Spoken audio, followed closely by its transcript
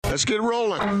Let's get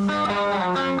rolling.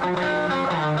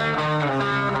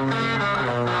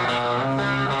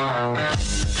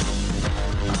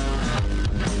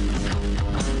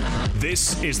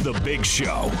 This is The Big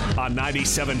Show on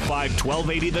 97.5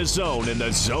 1280 The Zone and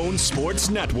The Zone Sports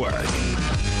Network.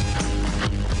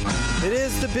 It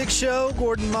is The Big Show.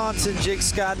 Gordon Monson, Jake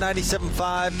Scott,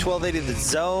 97.5 1280 The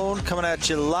Zone, coming at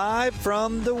you live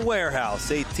from the warehouse,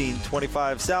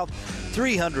 1825 South,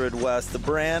 300 West, the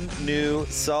brand new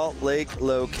Salt Lake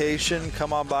location.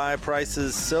 Come on by.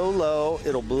 Prices so low,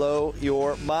 it'll blow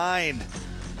your mind.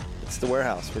 It's the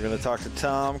warehouse. We're going to talk to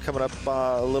Tom coming up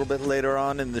a little bit later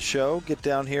on in the show. Get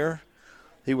down here.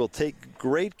 He will take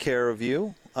great care of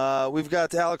you. We've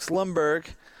got Alex Lundberg,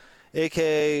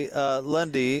 a.k.a.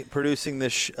 Lundy, producing the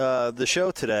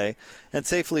show today. And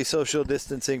safely social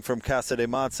distancing from Casa de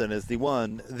Monson is the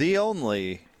one, the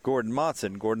only Gordon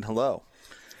Monson. Gordon, hello.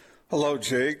 Hello,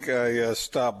 Jake. I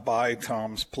stopped by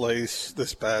Tom's place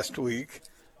this past week,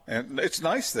 and it's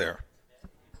nice there.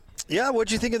 Yeah, what'd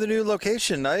you think of the new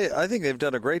location? I think they've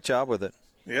done a great job with it.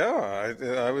 Yeah,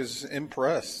 I was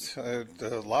impressed. A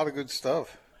lot of good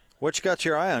stuff. What you got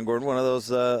your eye on, Gordon? One of those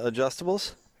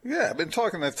adjustables? Yeah, I've been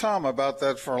talking to Tom about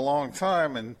that for a long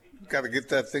time, and got to get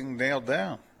that thing nailed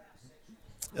down.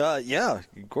 Yeah,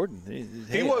 Gordon.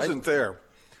 He wasn't there.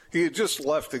 He had just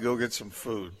left to go get some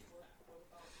food.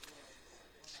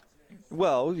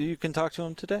 Well, you can talk to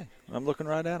him today. I'm looking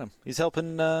right at him. He's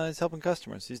helping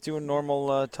customers. He's doing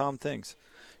normal Tom things,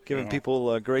 giving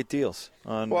people great deals.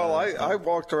 Well, I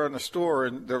walked around the store,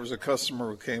 and there was a customer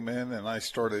who came in, and I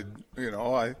started,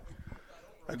 I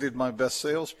did my best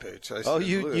sales pitch. I said,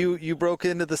 you broke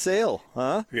into the sale,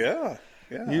 huh? Yeah.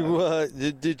 You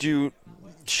did you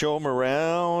show him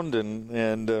around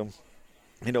and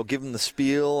give him the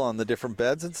spiel on the different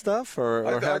beds and stuff,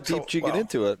 or how deep did you get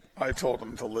into it? I told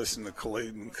him to listen to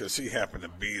Clayton because he happened to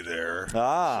be there.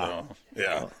 Ah.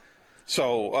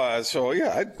 So, yeah. So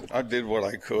yeah, I did what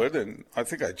I could, and I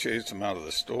think I chased him out of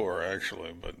the store,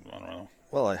 actually, but I don't know.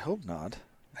 Well, I hope not.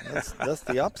 That's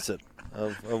the opposite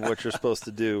of what you're supposed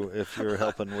to do if you're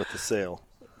helping with the sale.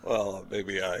 Well,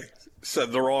 maybe I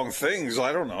said the wrong things.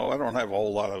 I don't know. I don't have a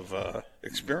whole lot of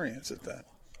experience at that.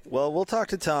 Well, we'll talk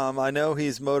to Tom. I know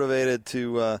he's motivated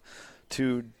to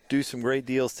do some great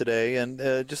deals today, and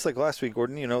just like last week,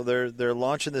 Gordon, they're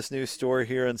launching this new store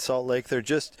here in Salt Lake. They're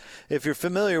just, if you're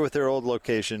familiar with their old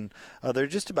location, they're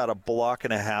just about a block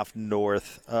and a half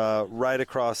north, right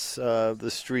across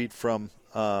the street from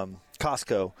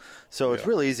Costco. So it's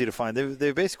really easy to find.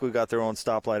 They've basically got their own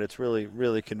stoplight. It's really,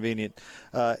 really convenient.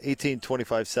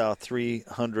 1825 South,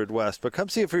 300 West. But come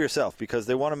see it for yourself because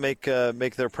they want to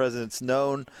make their presence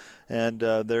known and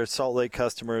their Salt Lake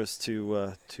customers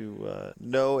to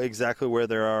know exactly where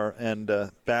they are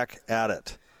and back at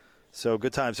it. So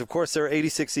good times. Of course, their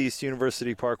 86 East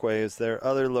University Parkway is their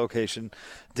other location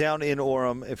down in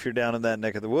Orem if you're down in that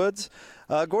neck of the woods.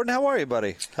 Gordon, how are you,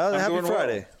 buddy? Happy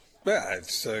Friday. Well. Yeah,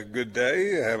 it's a good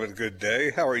day. Having a good day.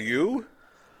 How are you?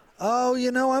 Oh,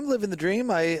 I'm living the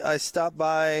dream. I stopped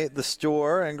by the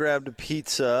store and grabbed a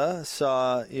pizza.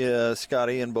 Saw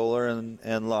Scotty and Bowler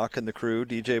and Locke and the crew,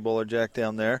 DJ Bowler Jack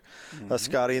down there. Mm-hmm.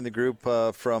 Scotty and the group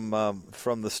from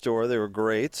the store. They were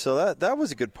great. So that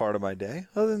was a good part of my day.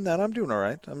 Other than that, I'm doing all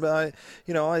right. I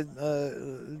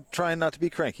trying not to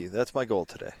be cranky. That's my goal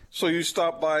today. So you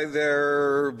stopped by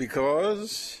there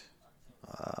because?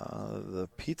 The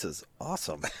pizza's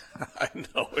awesome. I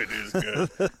know it is good.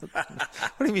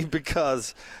 What do you mean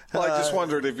because? Well, I just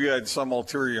wondered if you had some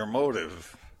ulterior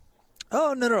motive.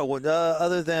 Oh, no.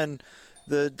 Other than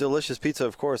the delicious pizza,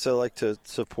 of course, I like to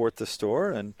support the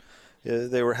store. And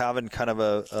they were having kind of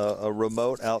a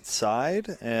remote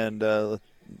outside and a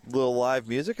little live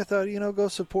music. I thought, go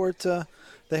support the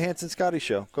Hanson Scotty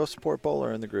show. Go support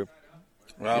Bowler and the group.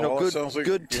 Well,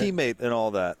 good teammate and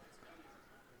all that.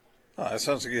 Oh, that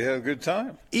sounds like you had a good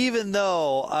time. Even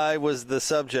though I was the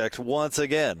subject once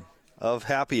again of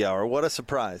happy hour, what a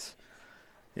surprise!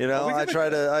 I try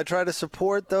to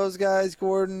support those guys,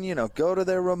 Gordon. Go to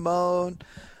their remote,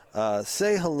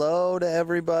 say hello to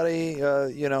everybody.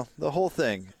 The whole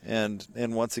thing, and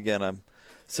once again, I'm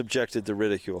subjected to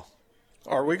ridicule.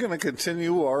 Are we going to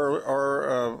continue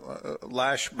our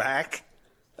lash back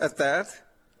at that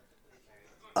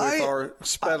with our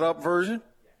sped up version?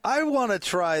 I want to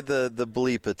try the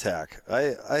bleep attack.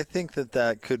 I think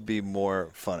that could be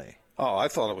more funny. Oh, I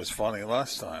thought it was funny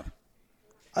last time.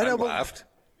 I know, laughed.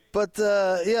 But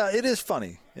yeah, it is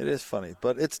funny. It is funny,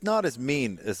 but it's not as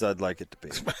mean as I'd like it to be.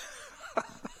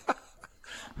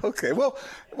 Okay, well,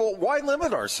 why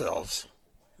limit ourselves?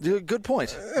 Good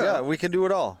point. Yeah, we can do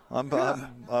it all.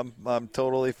 I'm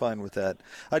totally fine with that.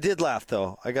 I did laugh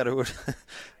though. I got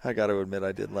to admit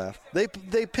I did laugh. They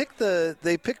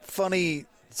picked funny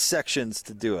sections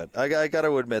to do it. I got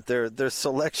to admit their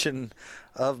selection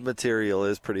of material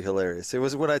is pretty hilarious. It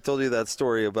was when I told you that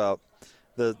story about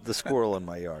the squirrel in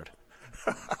my yard.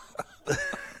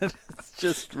 It's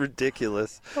just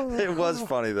ridiculous. It was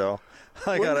funny though.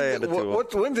 I got to hand it to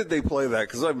them. When did they play that?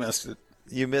 Because I missed it.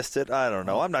 You missed it? I don't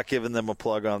know. I'm not giving them a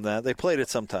plug on that. They played it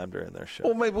sometime during their show.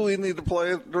 Well, maybe we need to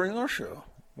play it during our show.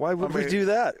 Why would we do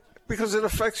that? Because it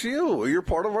affects you. You're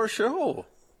part of our show.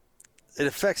 It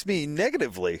affects me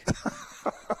negatively.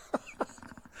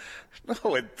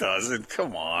 No, it doesn't.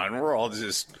 Come on. We're all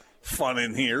just fun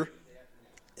in here.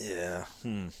 Yeah.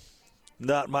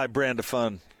 Not my brand of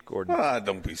fun, Gordon.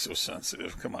 Don't be so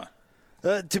sensitive. Come on.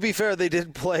 To be fair, they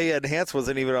did play, and Hans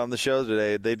wasn't even on the show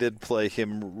today. They did play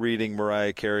him reading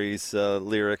Mariah Carey's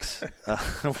lyrics,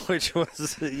 which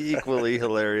was equally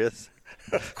hilarious.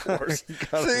 Of course. See,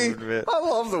 I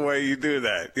love the way you do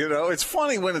that. You know, it's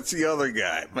funny when it's the other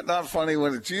guy, but not funny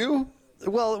when it's you.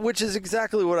 Well, which is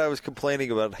exactly what I was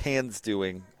complaining about Hans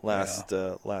doing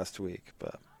last week.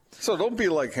 But so don't be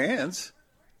like Hans.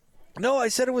 No, I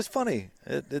said it was funny.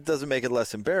 It doesn't make it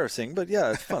less embarrassing, but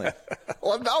yeah, it's funny.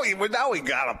 Well, now we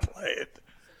gotta play it.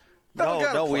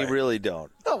 No, we really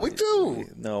don't. No, we do.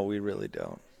 No, we really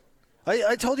don't.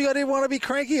 I told you I didn't want to be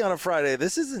cranky on a Friday.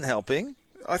 This isn't helping.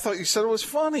 I thought you said it was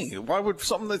funny. Why would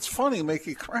something that's funny make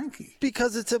you cranky?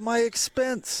 Because it's at my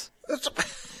expense. That's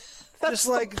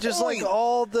just like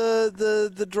all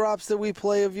the drops that we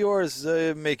play of yours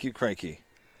make you cranky.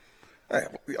 Hey,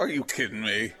 are you kidding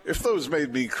me? If those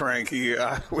made me cranky,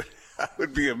 I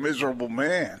would be a miserable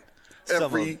man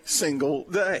every single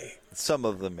day. Some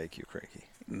of them make you cranky.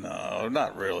 No,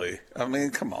 not really. I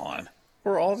mean, come on.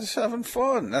 We're all just having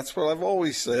fun. That's what I've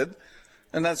always said.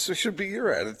 And that should be your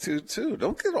attitude, too.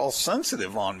 Don't get all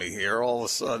sensitive on me here all of a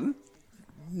sudden.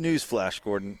 Newsflash,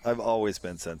 Gordon. I've always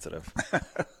been sensitive.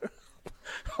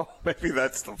 Oh, maybe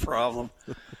that's the problem.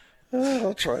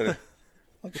 I'll try to.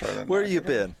 Where you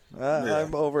been?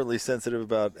 I'm overly sensitive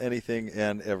about anything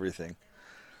and everything.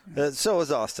 So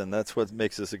is Austin. That's what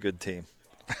makes us a good team.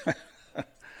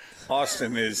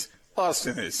 Austin is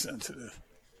sensitive.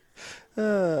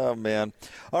 Oh, man.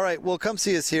 All right, well, come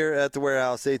see us here at the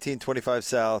warehouse, 1825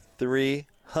 South,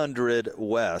 300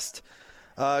 West.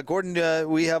 Gordon,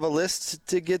 we have a list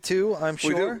to get to, I'm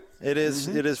sure. It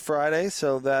is Friday,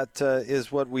 so that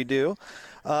is what we do.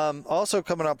 Also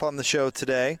coming up on the show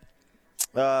today,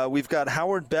 we've got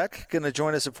Howard Beck going to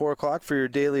join us at 4 o'clock for your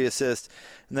daily assist.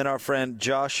 And then our friend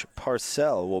Josh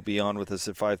Parcell will be on with us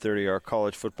at 5:30, our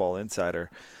college football insider.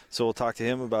 So we'll talk to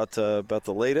him about the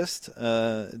latest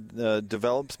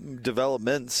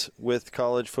developments with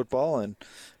college football. And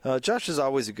Josh is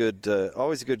always a good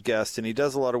guest, and he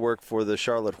does a lot of work for the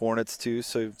Charlotte Hornets too.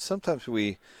 So sometimes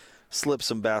we slip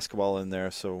some basketball in there.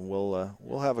 So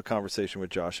we'll have a conversation with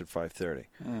Josh at 5:30.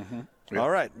 Mm-hmm. Yep. All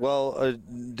right. Well,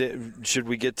 should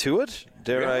we get to it?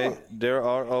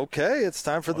 Okay, it's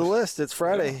time for the list. It's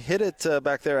Friday. Hit it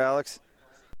back there, Alex.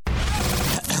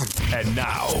 And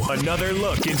now, another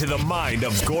look into the mind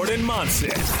of Gordon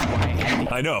Monson.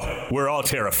 I know, we're all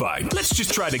terrified. Let's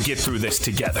just try to get through this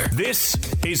together. This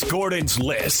is Gordon's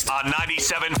List on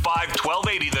 97.5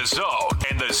 1280 The Zone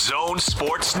and The Zone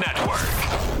Sports Network.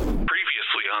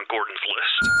 Previously on Gordon's List.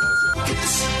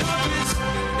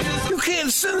 You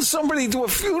can't send somebody to a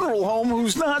funeral home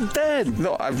who's not dead.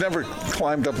 No, I've never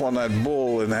climbed up on that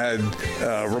bull and had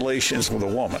relations with a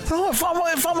woman. No, if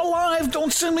I'm alive,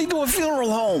 don't send me to a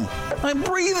funeral home. I'm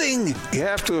breathing. You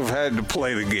have to have had to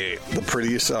play the game. The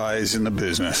prettiest eyes in the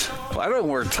business. I don't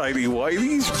wear tighty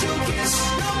whities.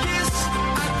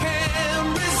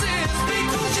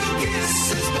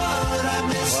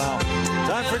 Wow.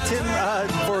 Time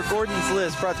for Gordon's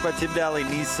List, brought to you by Tim Daly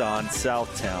Nissan,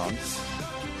 Southtown.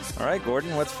 All right,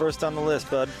 Gordon, what's first on the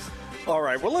list, bud? All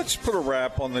right, well, let's put a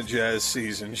wrap on the Jazz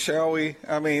season, shall we?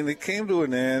 I mean, it came to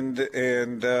an end,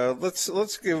 and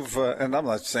let's give. And I'm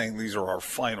not saying these are our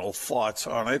final thoughts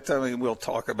on it. I mean, we'll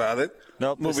talk about it.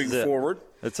 Nope, moving forward.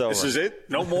 It's over. This is it.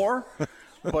 No more.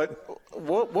 But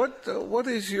what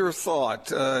is your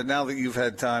thought now that you've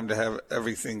had time to have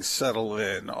everything settle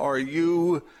in?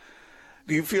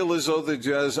 Do you feel as though the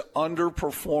Jazz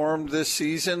underperformed this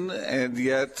season and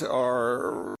yet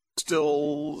are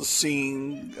still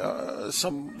seeing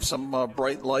some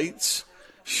bright lights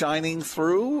shining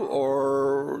through,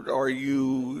 or are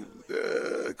you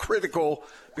critical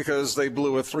because they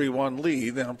blew a 3-1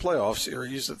 lead in a playoff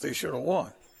series that they should have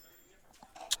won?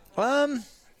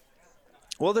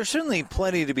 Well, there's certainly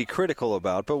plenty to be critical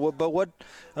about, but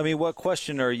what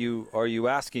question are you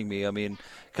asking me? I mean,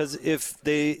 because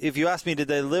if you ask me, did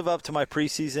they live up to my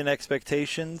preseason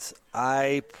expectations?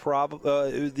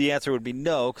 The answer would be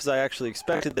no, because I actually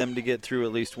expected them to get through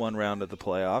at least one round of the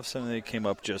playoffs, and they came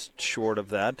up just short of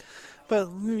that. But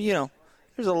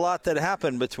there's a lot that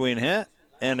happened between here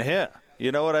and here.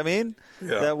 You know what I mean?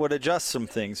 Yeah. That would adjust some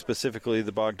things, specifically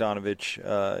the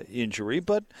Bogdanovich injury,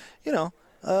 but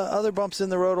other bumps in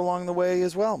the road along the way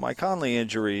as well. Mike Conley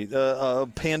injury, a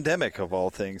pandemic of all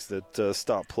things that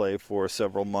stopped play for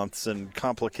several months and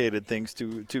complicated things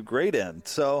to great end.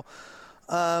 So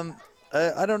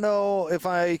I don't know if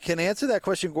I can answer that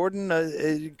question,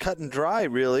 Gordon. Cut and dry,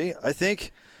 really. I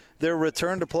think their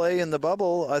return to play in the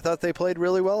bubble, I thought they played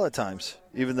really well at times,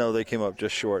 even though they came up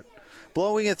just short.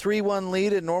 Blowing a 3-1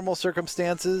 lead in normal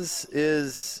circumstances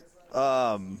is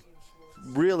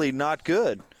really not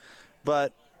good.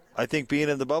 But I think being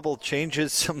in the bubble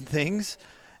changes some things.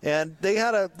 And they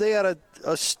had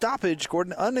a stoppage,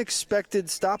 Gordon, unexpected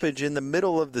stoppage in the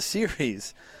middle of the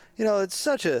series. It's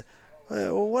such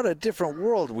what a different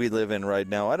world we live in right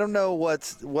now. I don't know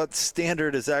what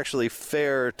standard is actually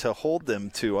fair to hold them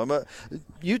to.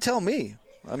 You tell me.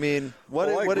 I mean,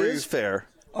 what is fair?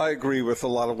 I agree with a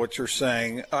lot of what you're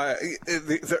saying.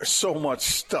 There's so much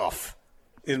stuff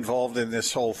involved in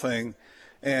this whole thing.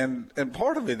 And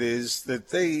part of it is that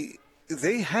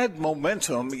they had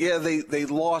momentum. Yeah, they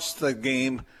lost the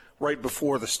game right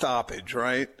before the stoppage,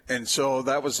 right? And so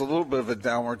that was a little bit of a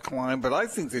downward climb. But I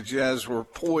think the Jazz were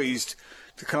poised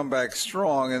to come back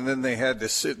strong, and then they had to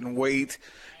sit and wait.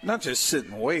 Not just sit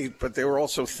and wait, but they were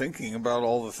also thinking about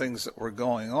all the things that were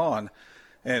going on.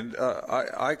 And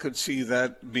I could see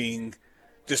that being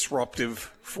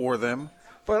disruptive for them.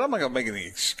 But I'm not going to make any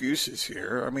excuses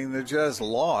here. I mean, the Jazz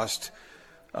lost.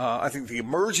 I think the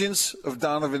emergence of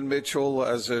Donovan Mitchell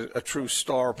as a true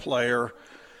star player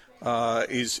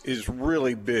is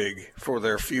really big for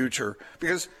their future.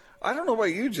 Because I don't know about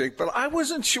you, Jake, but I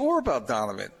wasn't sure about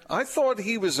Donovan. I thought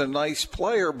he was a nice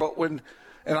player, but and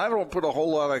I don't put a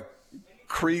whole lot of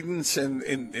credence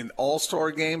in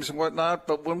all-star games and whatnot,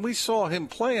 but when we saw him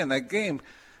play in that game,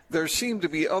 there seemed to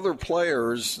be other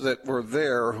players that were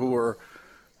there who were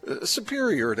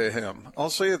superior to him. I'll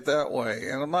say it that way.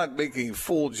 And I'm not making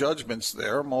full judgments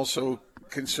there. I'm also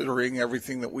considering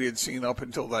everything that we had seen up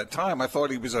until that time. I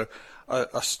thought he was a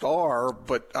star,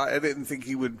 but I didn't think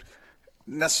he would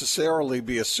necessarily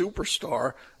be a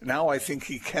superstar. Now I think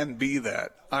he can be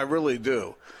that. I really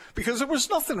do. Because there was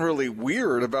nothing really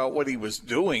weird about what he was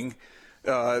doing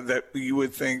that you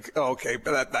would think, oh, okay,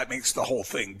 but that makes the whole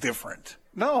thing different.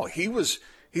 No, he was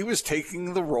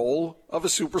taking the role of a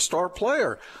superstar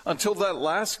player until that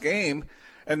last game.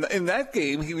 And in that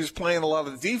game, he was playing a lot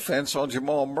of defense on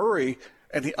Jamal Murray,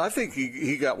 and I think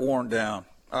he got worn down.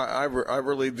 I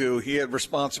really do. He had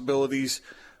responsibilities,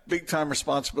 big-time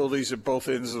responsibilities at both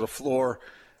ends of the floor,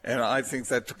 and I think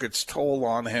that took its toll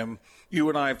on him. You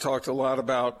and I have talked a lot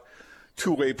about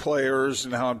two-way players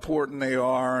and how important they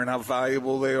are and how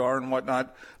valuable they are and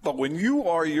whatnot. But when you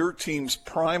are your team's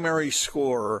primary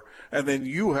scorer and then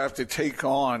you have to take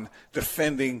on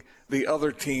defending the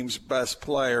other team's best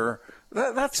player,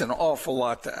 that's an awful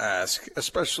lot to ask,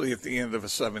 especially at the end of a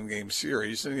 7-game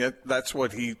series. And yet that's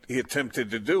what he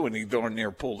attempted to do, and he darn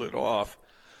near pulled it off.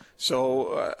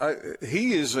 So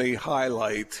he is a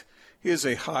highlight. He is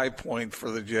a high point for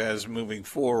the Jazz moving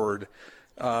forward.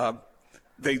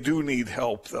 They do need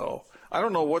help, though. I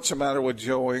don't know what's the matter with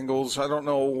Joe Ingles. I don't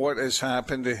know what has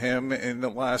happened to him in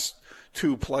the last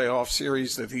 2 playoff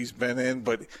series that he's been in,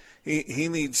 but he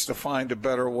needs to find a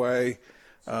better way.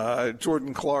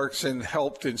 Jordan Clarkson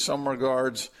helped in some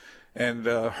regards and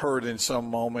hurt in some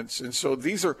moments. And so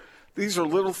these are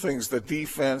little things, the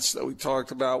defense that we talked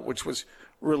about, which was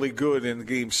really good in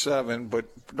Game 7, but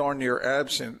darn near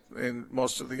absent in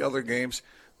most of the other games.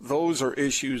 Those are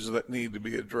issues that need to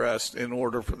be addressed in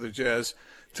order for the Jazz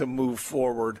to move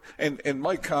forward. And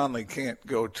Mike Conley can't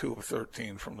go 2 of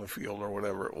 13 from the field or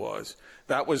whatever it was.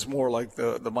 That was more like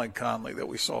the Mike Conley that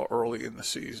we saw early in the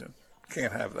season.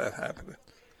 Can't have that happen.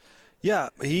 Yeah,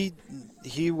 he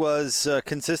was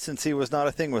consistency was not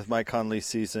a thing with Mike Conley's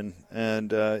season,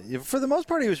 and for the most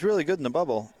part he was really good in the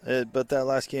bubble. But that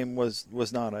last game was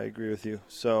not. I agree with you.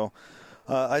 So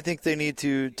I think they need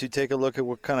to take a look at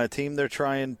what kind of team they're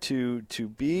trying to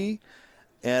be.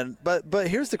 But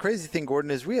here's the crazy thing,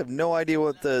 Gordon, is we have no idea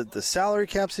what the salary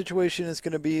cap situation is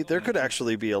going to be. There could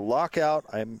actually be a lockout.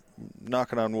 I'm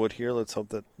knocking on wood here. Let's hope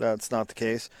that that's not the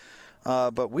case.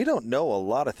 but we don't know a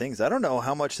lot of things. I don't know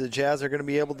how much the Jazz are going to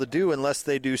be able to do unless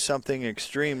they do something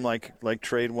extreme like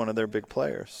trade one of their big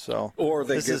players. So or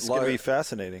this is going to be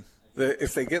fascinating.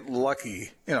 If they get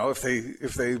lucky,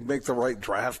 if they make the right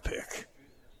draft pick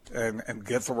and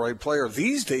get the right player.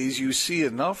 These days you see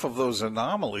enough of those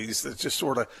anomalies that just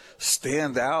sort of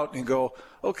stand out and go,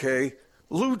 okay,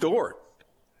 Lou Dort,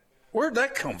 where'd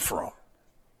that come from?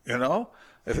 Can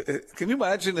you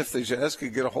imagine if the Jazz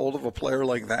could get a hold of a player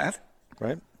like that?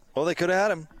 Right. Well, they could have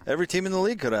had him. Every team in the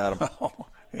league could have had him. Oh,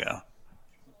 yeah.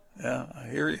 Yeah, I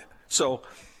hear you. So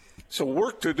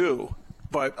work to do.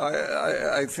 But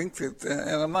I think that,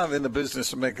 and I'm not in the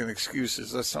business of making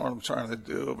excuses. That's not what I'm trying to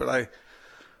do. But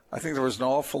I think there was an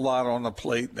awful lot on the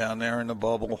plate down there in the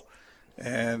bubble.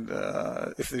 And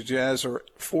if the Jazz are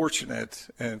fortunate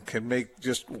and can make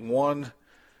just one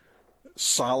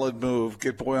solid move,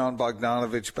 get Bojan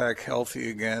Bogdanović back healthy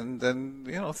again, then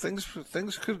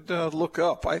things could look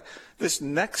up. This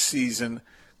next season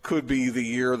could be the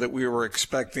year that we were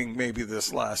expecting maybe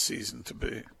this last season to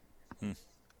be.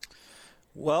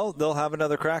 Well, they'll have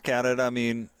another crack at it. I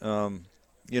mean,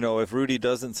 if Rudy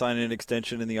doesn't sign an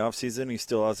extension in the offseason, he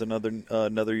still has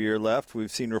another year left.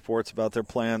 We've seen reports about their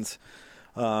plans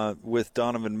with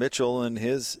Donovan Mitchell and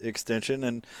his extension.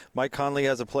 And Mike Conley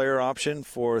has a player option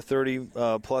for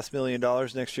 $30+ million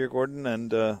next year, Gordon,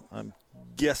 and I'm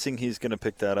guessing he's going to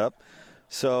pick that up.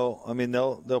 So, I mean,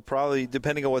 they'll probably,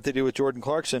 depending on what they do with Jordan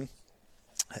Clarkson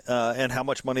and how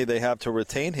much money they have to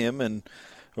retain him and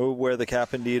where the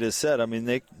cap indeed is set, I mean,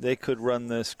 they could run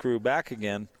this crew back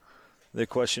again. The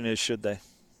question is, should they?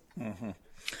 Mm-hmm.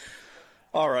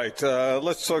 All right,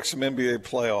 let's talk some NBA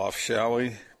playoffs, shall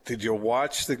we? Did you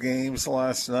watch the games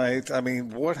last night? I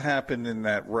mean, what happened in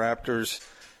that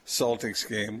Raptors-Celtics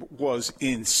game was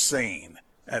insane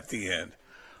at the end.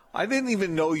 I didn't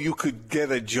even know you could get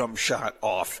a jump shot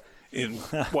off in,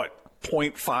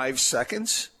 0.5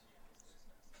 seconds?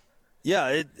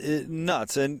 Yeah, it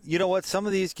nuts. And you know what? Some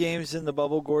of these games in the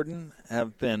bubble, Gordon,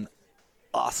 have been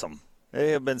awesome.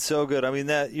 They have been so good. I mean,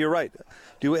 you're right.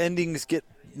 Do endings get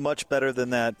much better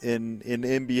than that in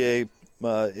NBA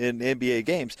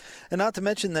games? And not to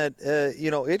mention that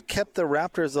it kept the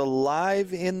Raptors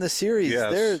alive in the series.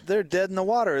 Yes. They're dead in the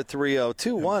water at 3-0,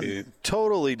 2-1.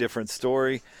 Totally different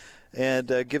story.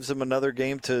 And gives them another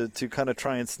game to kind of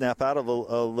try and snap out of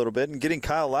a little bit. And getting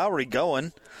Kyle Lowry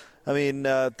going. I mean,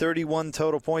 31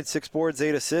 total points, 6 boards,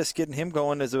 8 assists. Getting him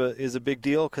going is a big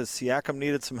deal because Siakam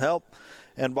needed some help.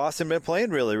 And Boston been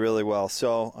playing really, really well.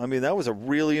 So, I mean, that was a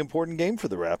really important game for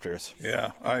the Raptors.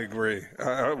 Yeah, I agree.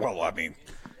 Well, I mean,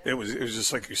 it was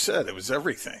just like you said. It was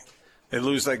everything. They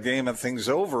lose that game and things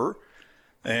over.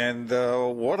 And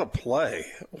what a play.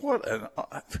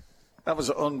 That was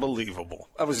unbelievable.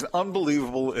 That was an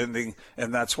unbelievable ending,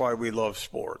 and that's why we love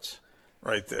sports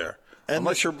right there. And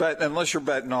unless you're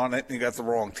betting on it and you got the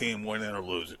wrong team winning or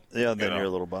losing. Yeah, then you're a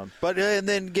little bummed. But and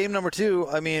then game number 2,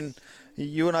 I mean,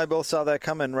 you and I both saw that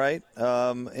coming, right? We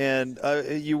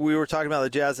were talking about the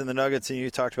Jazz and the Nuggets, and you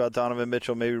talked about Donovan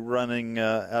Mitchell maybe running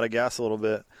out of gas a little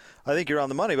bit. I think you're on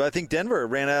the money, but I think Denver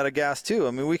ran out of gas too.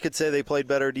 I mean, we could say they played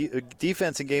better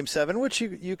defense in Game 7, which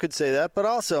you could say that, but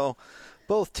also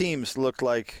both teams looked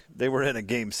like they were in a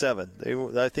Game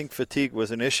 7. I think fatigue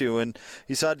was an issue, and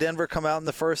you saw Denver come out in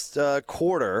the first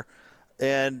quarter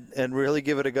and really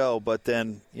give it a go, but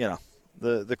then,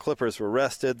 the Clippers were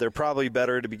rested. They're probably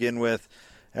better to begin with,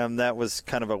 and that was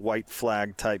kind of a white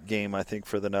flag type game, I think,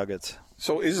 for the Nuggets.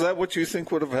 So is that what you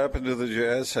think would have happened to the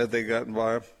Jazz had they gotten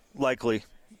by them? Likely.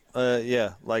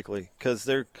 Likely, because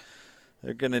they're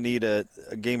going to need a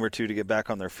game or two to get back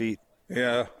on their feet.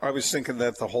 Yeah, I was thinking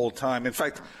that the whole time. In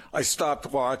fact, I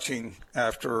stopped watching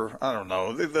after, I don't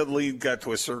know, the lead got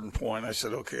to a certain point. I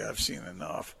said, okay, I've seen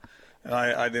enough. And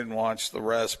I didn't watch the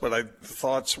rest. But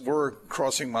thoughts were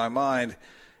crossing my mind,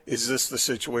 is this the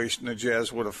situation the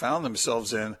Jazz would have found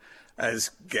themselves in,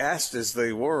 as gassed as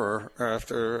they were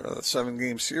after a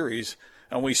 7-game series?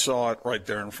 And we saw it right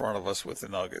there in front of us with the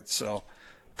Nuggets. So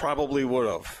probably would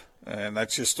have. And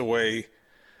that's just the way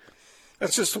 –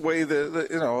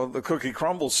 the cookie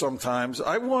crumbles sometimes.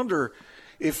 I wonder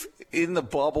if in the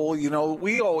bubble,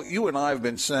 you and I have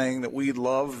been saying that we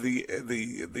love the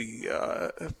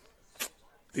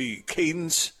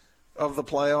cadence of the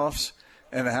playoffs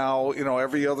and how,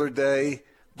 every other day,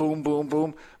 boom, boom,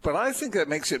 boom. But I think that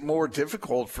makes it more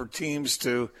difficult for teams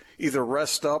to either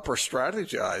rest up or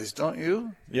strategize, don't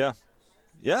you? Yeah.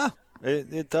 Yeah,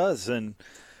 it does. And,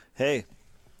 hey,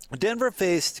 Denver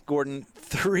faced, Gordon,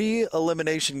 3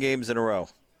 elimination games in a row.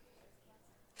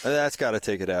 That's got to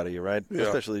take it out of you, right? Yeah.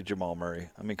 Especially Jamal Murray.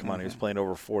 I mean, come on, he was playing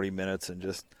over 40 minutes and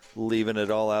just leaving it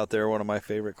all out there. One of my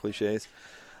favorite cliches.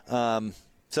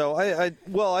 So I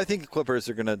think the Clippers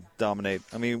are going to dominate.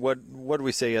 I mean, what did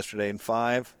we say yesterday? In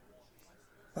 5?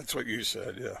 That's what you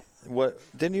said, yeah. What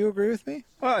didn't you agree with me?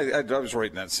 Well, I was right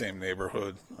in that same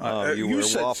neighborhood. You were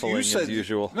waffling as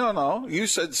usual. No, you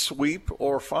said sweep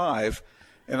or 5,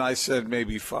 and I said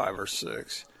maybe 5 or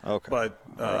 6. Okay, but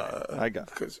I got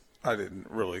it. Because I didn't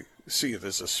really see it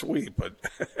as a sweep, but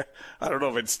I don't know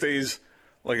if it stays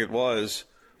like it was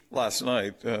last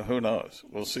night. Who knows?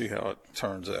 We'll see how it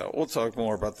turns out. We'll talk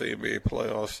more about the NBA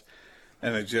playoffs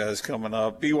and the Jazz coming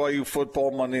up. BYU football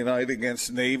Monday night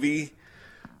against Navy.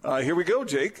 Here we go,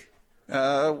 Jake.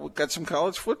 We've got some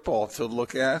college football to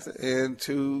look at and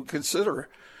to consider.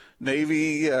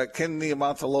 Navy, Ken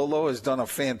Niumatalolo has done a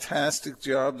fantastic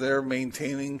job there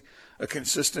maintaining a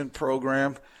consistent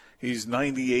program. He's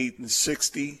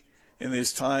 98-60 in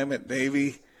his time at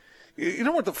Navy. You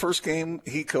know what the first game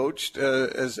he coached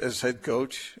as head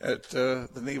coach at the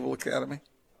Naval Academy?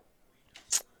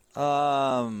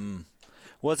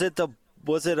 Was it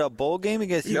a bowl game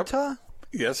against Utah?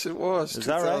 Yes, it was. Is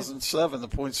that right? 2007, the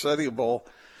Poinsettia Bowl.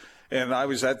 And I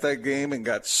was at that game and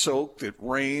got soaked. It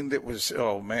rained. It was,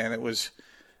 it was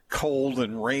cold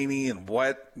and rainy and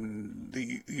wet. And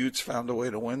the Utes found a way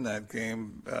to win that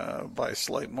game by a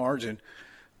slight margin.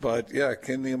 But, yeah,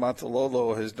 Ken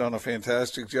Niumatalolo has done a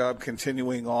fantastic job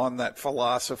continuing on that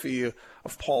philosophy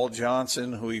of Paul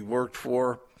Johnson, who he worked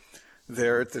for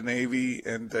there at the Navy.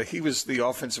 And he was the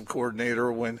offensive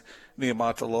coordinator when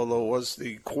Niumatalolo was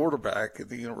the quarterback at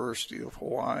the University of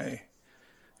Hawaii.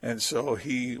 And so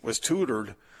he was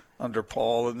tutored under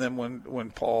Paul. And then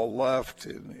when Paul left,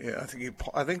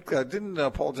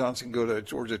 didn't Paul Johnson go to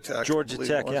Georgia Tech? Georgia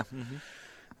Tech, yeah. Mm-hmm.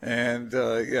 And,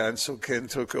 and so Ken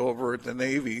took over at the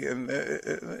Navy. And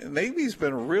Navy's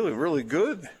been really, really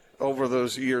good over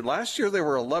those years. Last year they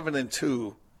were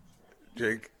 11-2,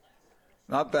 Jake.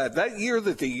 Not bad. That year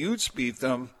that the Utes beat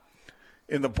them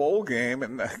in the bowl game,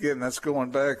 and again, that's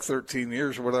going back 13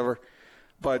 years or whatever,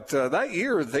 but that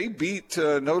year they beat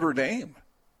Notre Dame.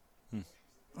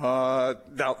 Now,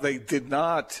 they did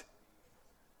not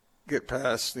get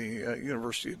past the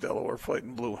University of Delaware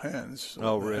Fighting Blue Hens.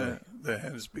 Oh, really? The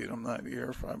Hens beat them that year,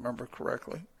 if I remember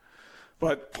correctly.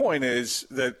 But point is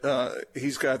that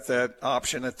he's got that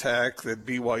option attack that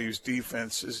BYU's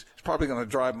defense is probably going to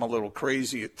drive him a little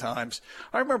crazy at times.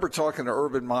 I remember talking to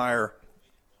Urban Meyer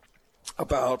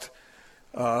about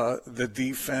the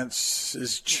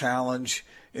defense's challenge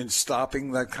in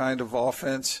stopping that kind of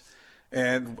offense.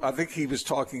 And I think he was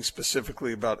talking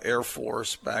specifically about Air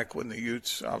Force back when the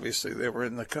Utes, obviously, they were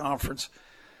in the conference.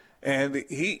 And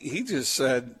he just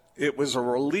said it was a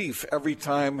relief every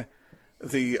time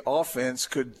the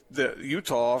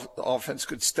Utah offense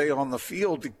could stay on the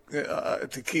field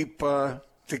to keep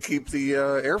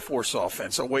the Air Force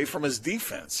offense away from his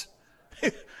defense.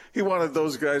 He wanted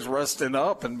those guys resting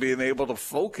up and being able to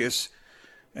focus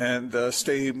and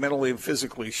stay mentally and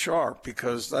physically sharp,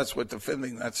 because that's what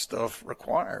defending that stuff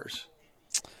requires.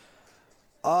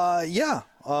 Yeah.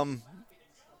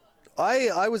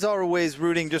 I was always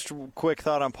rooting, just a quick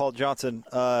thought on Paul Johnson.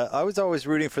 I was always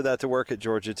rooting for that to work at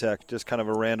Georgia Tech, just kind of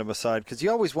a random aside, because you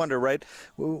always wonder, right,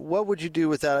 what would you do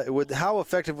with that? How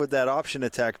effective would that option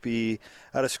attack be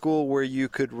at a school where you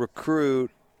could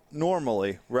recruit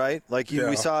normally, right? Like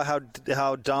we saw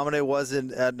how dominant it was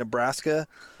at Nebraska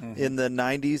in the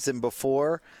 90s and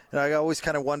before. And I always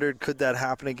kind of wondered, could that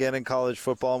happen again in college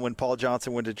football? And when Paul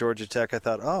Johnson went to Georgia Tech, I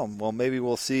thought, oh, well, maybe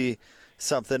we'll see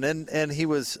something. And he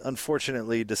was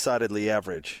unfortunately decidedly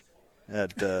average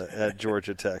at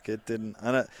Georgia Tech. It didn't.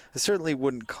 I certainly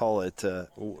wouldn't call it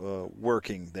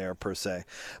working there per se.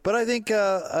 But I think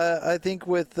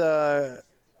with the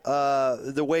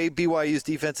way BYU's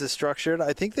defense is structured,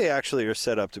 I think they actually are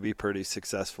set up to be pretty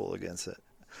successful against it.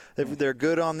 They're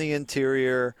good on the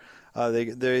interior.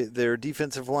 Their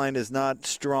defensive line is not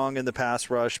strong in the pass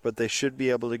rush, but they should be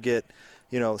able to get,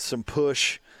 some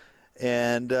push.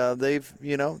 And they've,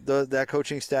 that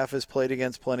coaching staff has played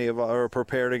against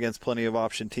prepared against plenty of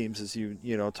option teams, as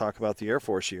you talk about the Air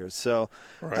Force years. So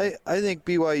right. I think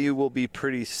BYU will be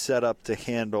pretty set up to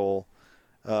handle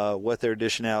what they're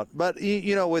dishing out. But,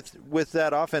 with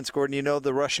that offense, Gordon,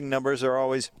 the rushing numbers are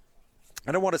always,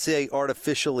 I don't want to say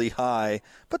artificially high,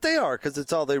 but they are, because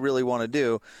it's all they really want to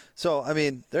do. So, I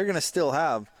mean, they're going to still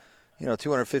have,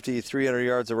 250, 300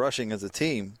 yards of rushing as a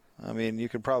team. I mean, you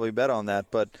could probably bet on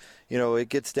that. But, it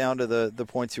gets down to the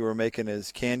points you were making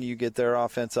is, can you get their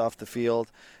offense off the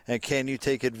field, and can you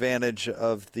take advantage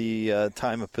of the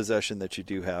time of possession that you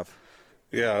do have?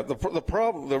 Yeah, the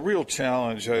problem, the real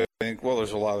challenge, I think, well,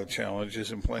 there's a lot of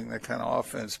challenges in playing that kind of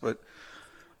offense, but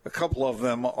a couple of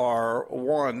them are,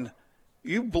 one,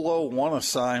 you blow one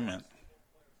assignment,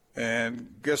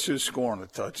 and guess who's scoring a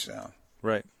touchdown?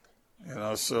 Right.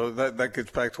 So that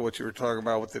gets back to what you were talking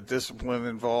about with the discipline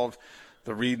involved,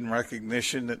 the read and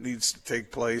recognition that needs to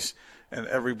take place, and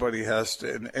everybody has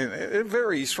to, and it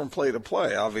varies from play to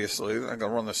play, obviously. They're not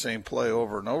going to run the same play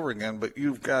over and over again, but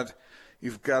you've got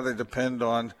to depend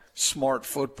on smart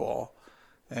football.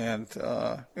 And,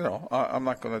 I'm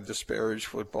not going to disparage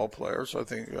football players. I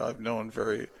think I've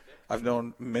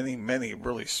known many, many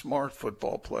really smart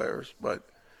football players, but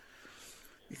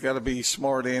you got to be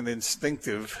smart and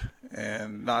instinctive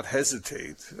and not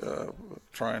hesitate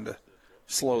trying to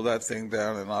slow that thing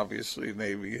down. And obviously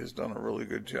Navy has done a really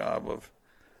good job of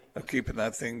keeping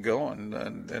that thing going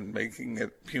and making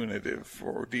it punitive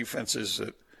for defenses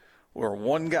that where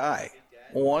one guy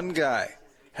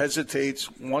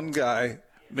hesitates, one guy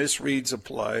misreads a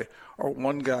play, or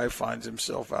one guy finds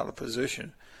himself out of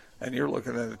position, and you're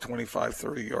looking at a 25,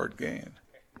 30-yard gain.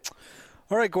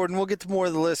 All right, Gordon, we'll get to more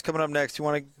of the list coming up next. You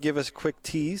want to give us a quick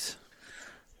tease?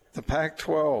 The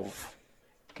Pac-12.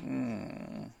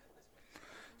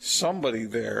 Somebody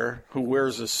there who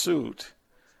wears a suit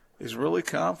is really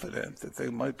confident that they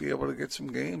might be able to get some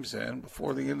games in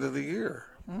before the end of the year.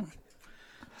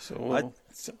 So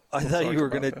I thought you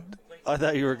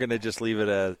were going to just leave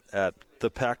it at the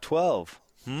Pac-12.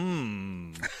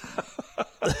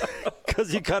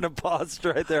 Because you kind of paused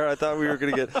right there. I thought we were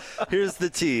going to get. Here's the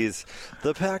tease: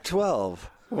 the Pac-12.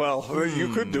 Well,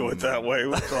 you could do it that way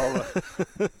with all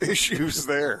the issues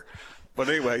there. But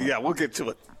anyway, yeah, we'll get to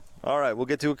it. All right, we'll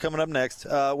get to it coming up next.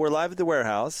 We're live at the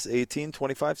warehouse,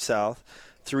 1825 South,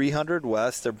 300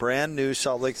 West, a brand new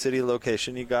Salt Lake City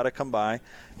location. You got to come by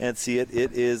and see it.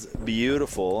 It is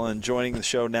beautiful. And joining the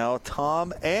show now,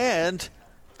 Tom and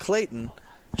Clayton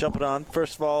jumping on.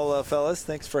 First of all, fellas,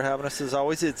 thanks for having us as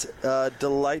always. It's a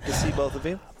delight to see both of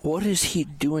you. What is he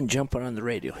doing jumping on the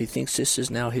radio? He thinks this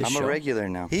is now his show? I'm a regular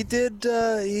now. He did.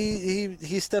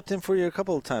 He stepped in for you a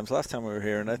couple of times last time we were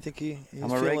here, and I think he's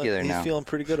regular now. He's feeling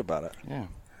pretty good about it. Yeah.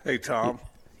 Hey, Tom.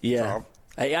 Yeah. Tom.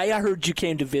 I heard you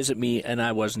came to visit me, and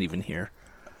I wasn't even here.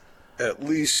 At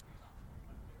least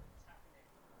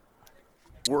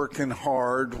working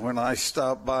hard when I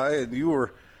stopped by, and you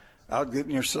were out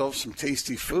getting yourself some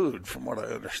tasty food, from what I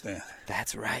understand.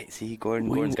 That's right. See,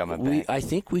 Gordon's got my back. I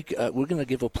think we're going to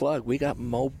give a plug. We got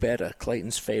Mo Betta,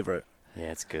 Clayton's favorite.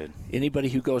 Yeah, it's good. Anybody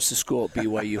who goes to school at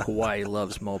BYU Hawaii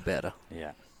loves Mo Betta.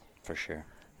 Yeah, for sure.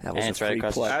 That was and a it's free right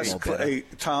across plug. the street. Hey,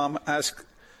 Tom, ask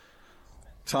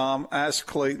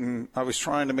Clayton. I was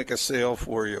trying to make a sale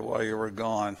for you while you were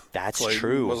gone. That's Clayton,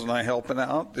 true. Wasn't I helping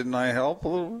out? Didn't I help a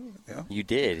little bit? Yeah. You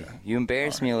did. You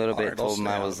embarrassed me a little bit. I'll Told them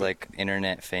stay I out was of it. like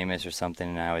internet famous or something,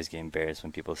 and I always get embarrassed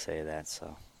when people say that.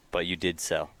 So, but you did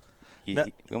sell. We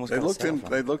almost They got a looked sale from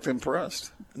they looked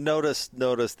impressed. Notice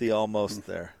the almost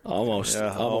there. Almost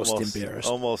embarrassed.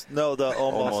 Almost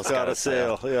got a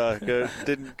sale. Yeah, good.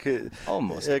 Didn't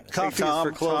Almost. coffee Hey, Tom,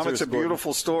 for closers. Tom, it's a Gordon.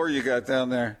 beautiful store you got down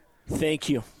there. Thank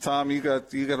you. Tom, you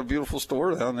got a beautiful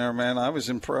store down there, man. I was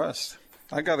impressed.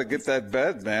 I got to get that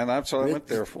bed, man. That's what I went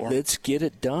there for. Let's get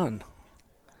it done.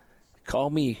 Call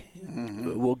me.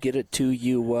 Mm-hmm. We'll get it to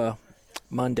you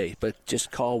Monday, but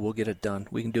just call. We'll get it done.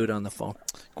 We can do it on the phone.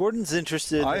 Gordon's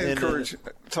interested. I in encourage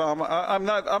Tom. I'm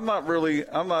not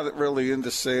really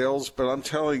into sales, but I'm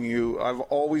telling you, I've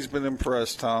always been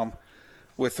impressed, Tom,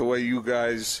 with the way you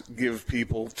guys give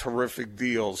people terrific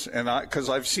deals, and because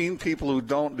I've seen people who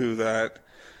don't do that,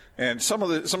 and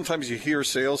sometimes you hear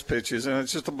sales pitches and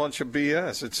it's just a bunch of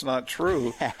BS. It's not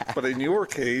true, but in your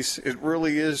case, it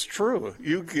really is true.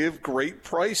 You give great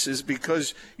prices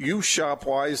because you shop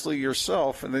wisely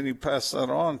yourself, and then you pass that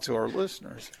on to our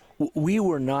listeners. We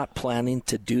were not planning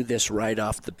to do this right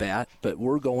off the bat, but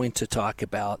we're going to talk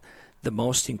about the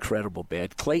most incredible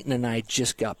bed. Clayton and I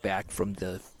just got back from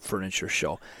the furniture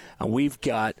show, and we've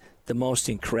got the most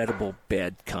incredible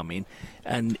bed coming,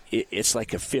 and it's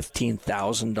like a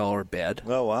 $15,000 bed.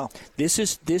 Oh, wow. This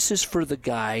is for the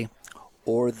guy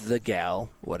or the gal,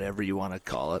 whatever you want to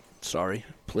call it. Sorry,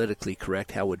 politically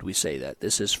correct. How would we say that?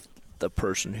 This is the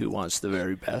person who wants the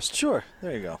very best. Sure.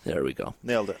 There you go. There we go.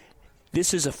 Nailed it.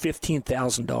 This is a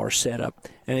 $15,000 setup,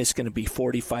 and it's going to be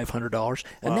 $4,500.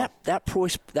 And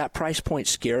that price point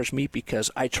scares me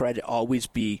because I try to always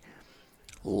be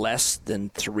less than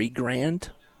 $3,000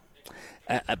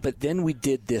 But then we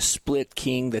did this split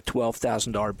king, the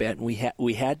 $12,000 bet, and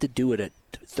we had to do it at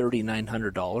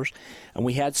 $3,900, and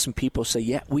we had some people say,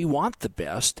 "Yeah, we want the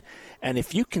best, and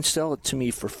if you can sell it to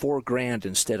me for $4,000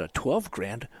 instead of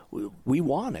 $12,000, we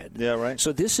want it." Yeah, right.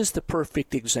 So this is the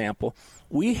perfect example.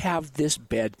 We have this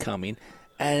bed coming,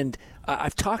 and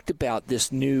I've talked about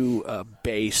this new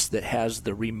base that has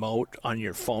the remote on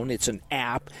your phone. It's an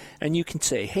app, and you can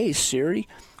say, "Hey Siri,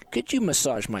 could you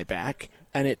massage my back?"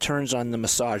 And it turns on the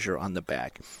massager on the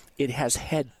back. It has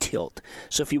head tilt.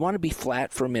 So if you want to be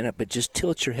flat for a minute but just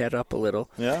tilt your head up a little,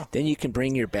 then you can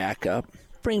bring your back up.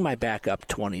 Bring my back up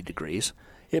 20 degrees.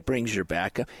 It brings your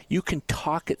back up. You can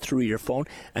talk it through your phone.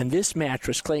 And this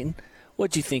mattress, Clayton,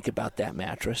 what'd you think about that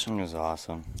mattress? It was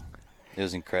awesome. It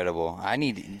was incredible.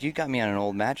 You got me on an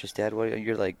old mattress, Dad.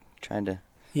 You're like trying to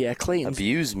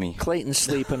abuse me. Clayton's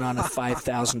sleeping on a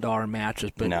 $5,000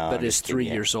 mattress, but is 3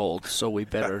 years old, so we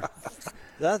better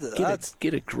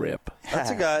get a grip.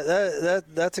 That's a guy.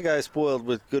 That's a guy spoiled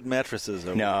with good mattresses.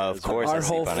 Of course. Our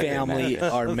whole family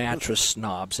are mattress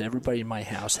snobs. Everybody in my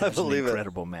house has an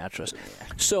incredible mattress.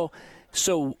 So,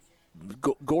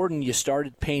 Gordon, you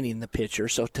started painting the picture.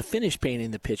 So to finish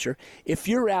painting the picture, if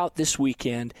you're out this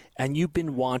weekend and you've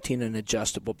been wanting an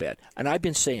adjustable bed, and I've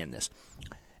been saying this,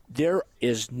 there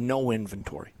is no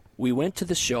inventory. We went to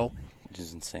the show. Which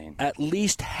is insane. At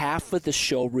least half of the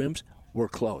showrooms were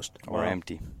closed. Or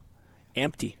empty.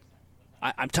 Empty.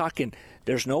 I'm talking,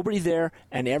 there's nobody there,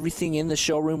 and everything in the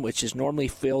showroom, which is normally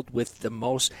filled with the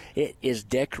most, it is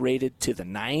decorated to the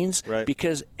nines,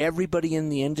 because everybody in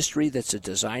the industry that's a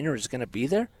designer is going to be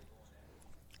there.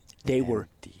 They were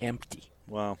empty.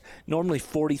 Wow. Normally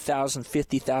 40,000,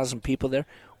 50,000 people there.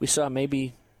 We saw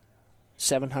maybe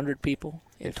 700 people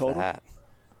in total. That.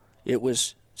 It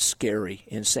was scary,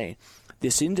 insane.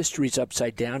 This industry's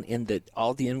upside down in that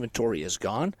all the inventory is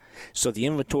gone. So the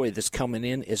inventory that's coming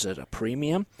in is at a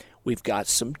premium. We've got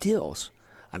some deals,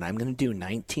 and I'm going to do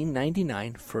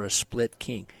 $19.99 for a split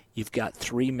king. You've got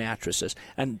 3 mattresses.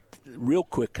 And real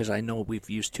quick, because I know we've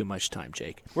used too much time,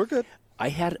 Jake. We're good. I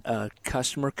had a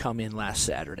customer come in last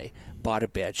Saturday, bought a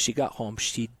bed. She got home.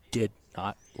 She did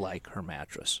not like her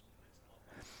mattress.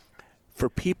 For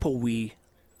people we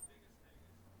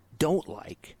don't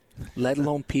like, let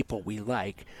alone people we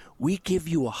like, we give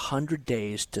you 100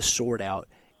 days to sort out,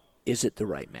 is it the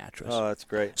right mattress? Oh, that's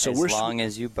great. So as long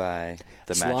as you buy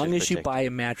the mattress protector. As long as you buy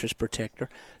a mattress protector.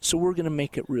 So we're going to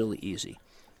make it really easy.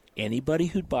 Anybody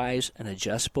who buys an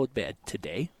adjustable bed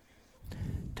today,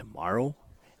 tomorrow,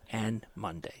 and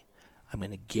Monday, I'm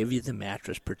going to give you the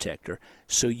mattress protector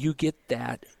so you get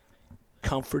that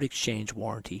Comfort Exchange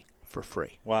warranty for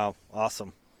free. Wow,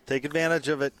 awesome. Take advantage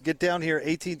of it. Get down here,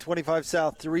 1825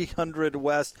 South, 300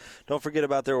 West. Don't forget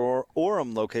about their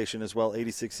Orem location as well,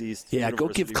 86 East. Yeah, University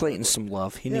go give Clayton some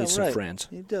love. He needs some friends.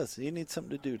 He does. He needs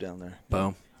something to do down there.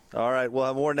 Boom. All right, we'll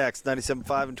have more next. 97.5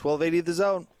 and 1280 The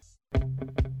Zone.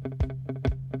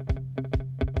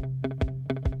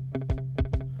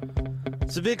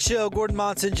 It's a big show. Gordon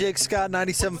Monson, Jake Scott,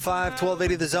 97.5,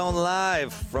 1280 The Zone,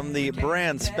 live from the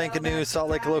brand spanking new Salt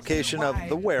Lake location of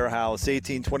The Warehouse,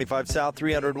 1825 South,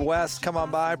 300 West. Come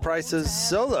on by. Prices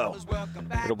so low,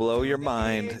 it'll blow your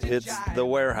mind. It's The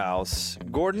Warehouse.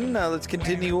 Gordon, let's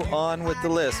continue on with the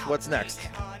list. What's next?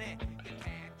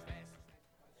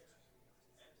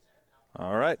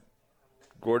 All right.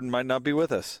 Gordon might not be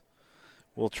with us.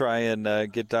 We'll try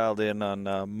and get dialed in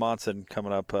on Monson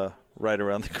coming up right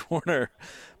around the corner.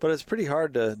 But it's pretty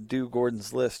hard to do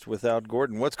Gordon's list without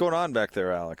Gordon. What's going on back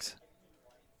there, Alex?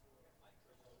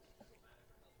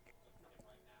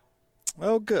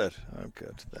 Oh, good. Oh,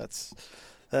 good. That's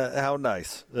how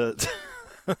nice. It's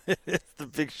the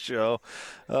big show.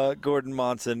 Gordon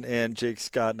Monson and Jake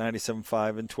Scott,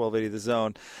 97.5 and 1280 The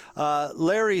Zone.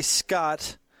 Larry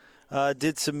Scott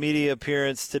did some media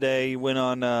appearance today. He went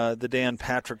on the Dan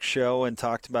Patrick Show and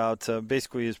talked about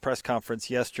basically his press conference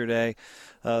yesterday.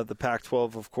 The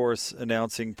Pac-12, of course,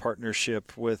 announcing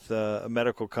partnership with a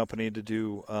medical company to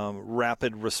do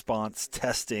rapid response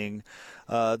testing.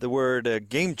 The word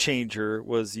game changer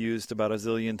was used about a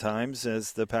zillion times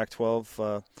as the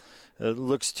Pac-12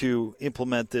 looks to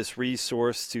implement this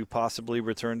resource to possibly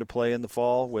return to play in the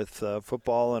fall with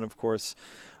football and, of course,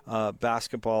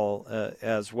 basketball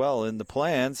as well in the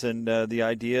plans. And the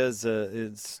idea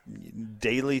is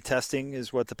daily testing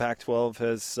is what the Pac-12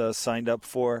 has signed up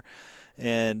for.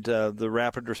 And the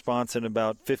rapid response in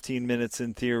about 15 minutes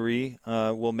in theory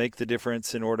will make the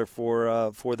difference in order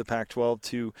for the Pac-12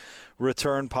 to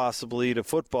return possibly to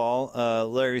football.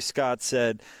 Larry Scott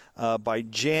said by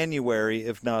January,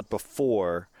 if not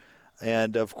before.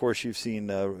 And, of course, you've seen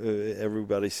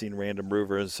everybody's seen random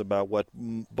rumors about what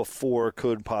before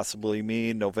could possibly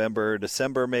mean, November,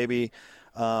 December maybe.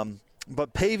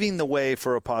 But paving the way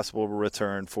for a possible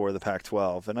return for the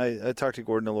Pac-12. And I talked to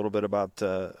Gordon a little bit about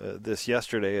this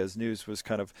yesterday as news was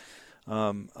kind of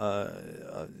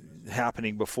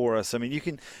happening before us. I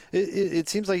mean, it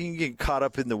seems like you can get caught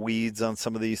up in the weeds on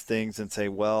some of these things and say,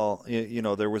 well,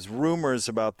 there was rumors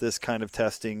about this kind of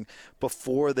testing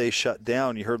before they shut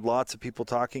down. You heard lots of people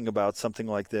talking about something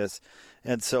like this.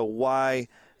 And so why,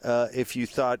 if you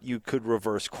thought you could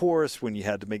reverse course when you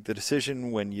had to make the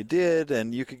decision when you did,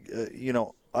 and you could,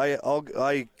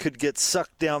 I could get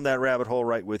sucked down that rabbit hole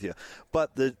right with you.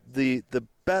 But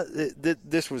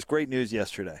this was great news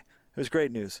yesterday. It was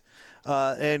great news.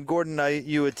 And Gordon,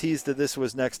 you had teased that this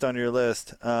was next on your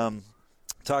list.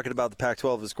 Talking about the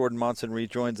Pac-12 as Gordon Monson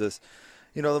rejoins us.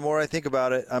 The more I think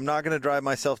about it, I'm not going to drive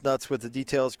myself nuts with the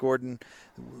details, Gordon.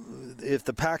 If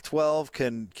the Pac-12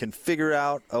 can figure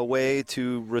out a way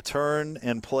to return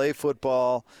and play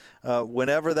football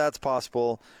whenever that's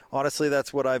possible, honestly,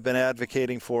 that's what I've been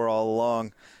advocating for all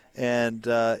along. And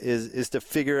is to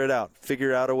figure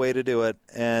out a way to do it.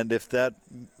 And if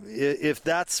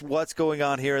that's what's going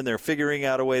on here and they're figuring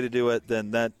out a way to do it,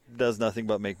 then that does nothing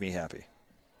but make me happy.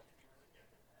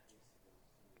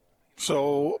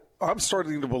 So I'm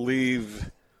starting to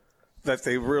believe that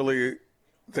they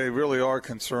really are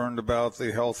concerned about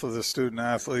the health of the student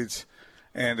athletes.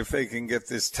 And if they can get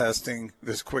this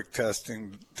quick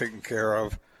testing taken care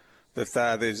of,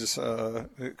 that is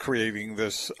creating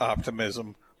this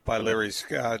optimism by Larry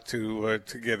Scott to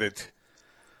get it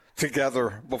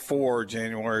together before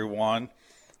January 1.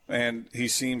 And he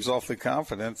seems awfully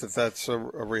confident that that's a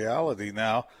reality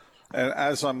now. And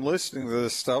as I'm listening to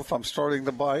this stuff, I'm starting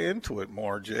to buy into it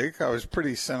more, Jake. I was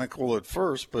pretty cynical at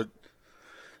first, but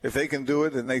if they can do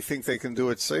it and they think they can do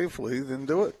it safely, then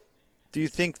do it. Do you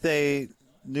think they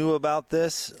knew about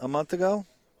this a month ago?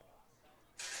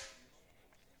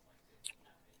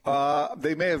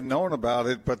 They may have known about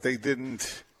it, but they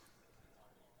didn't.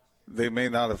 They may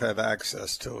not have had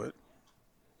access to it.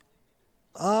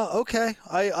 Okay.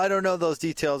 I don't know those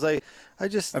details. I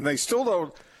just and they still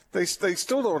don't. They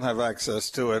still don't have access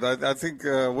to it. I think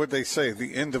what they say,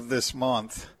 the end of this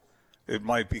month, it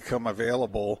might become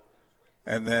available,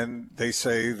 and then they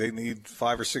say they need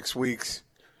 5 or 6 weeks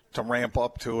to ramp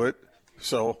up to it.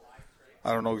 So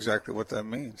I don't know exactly what that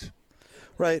means.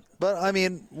 Right, but I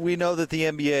mean, we know that the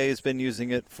NBA has been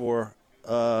using it for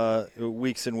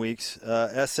weeks and weeks.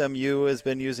 SMU has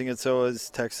been using it, so has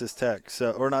Texas Tech.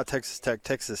 Or not Texas Tech,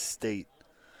 Texas State.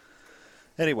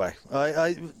 Anyway,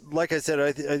 I like I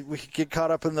said, we get caught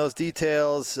up in those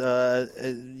details,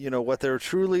 what they're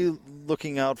truly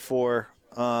looking out for.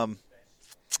 And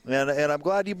I'm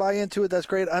glad you buy into it. That's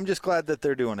great. I'm just glad that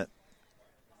they're doing it.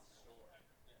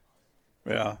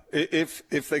 Yeah,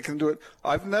 if they can do it.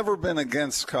 I've never been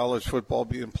against college football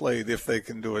being played if they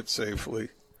can do it safely.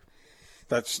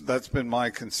 That's been my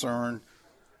concern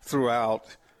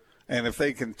throughout. And if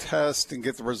they can test and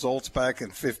get the results back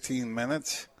in 15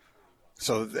 minutes,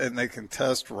 and they can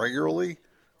test regularly,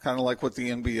 kind of like what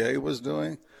the NBA was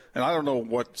doing. And I don't know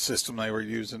what system they were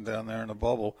using down there in the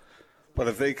bubble, but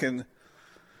if they can,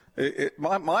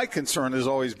 my concern has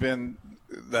always been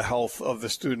the health of the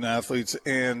student athletes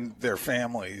and their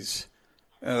families.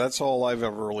 And that's all I've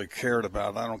ever really cared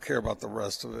about. I don't care about the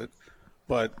rest of it.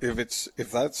 But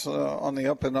if that's on the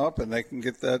up and up and they can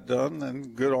get that done,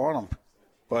 then good on them.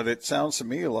 But it sounds to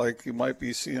me like you might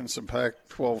be seeing some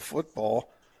Pac-12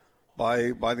 football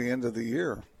by the end of the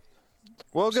year.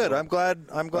 Well, good. So I'm glad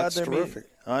they're terrific.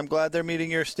 I'm glad they're meeting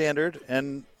your standard,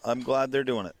 and I'm glad they're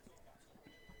doing it.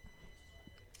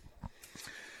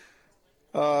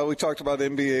 We talked about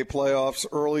NBA playoffs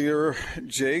earlier,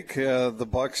 Jake. The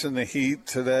Bucks and the Heat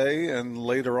today, and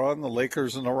later on the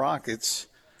Lakers and the Rockets.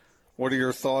 What are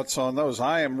your thoughts on those?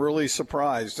 I am really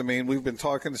surprised. I mean, we've been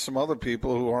talking to some other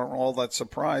people who aren't all that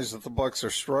surprised that the Bucks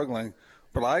are struggling,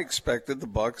 but I expected the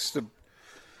Bucks to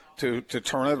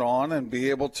turn it on and be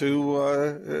able to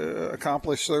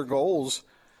accomplish their goals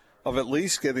of at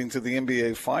least getting to the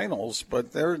NBA Finals.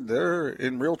 But they're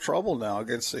in real trouble now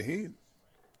against the Heat.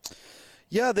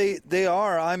 Yeah, they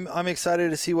are. I'm excited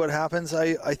to see what happens.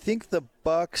 I think the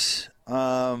Bucks.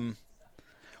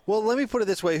 Well, let me put it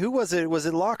this way. Who was it? Was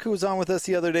it Locke who was on with us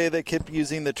the other day that kept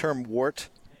using the term wart?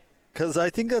 Because I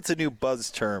think that's a new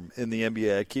buzz term in the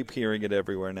NBA. I keep hearing it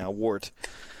everywhere now, wart.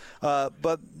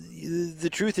 But the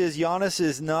truth is Giannis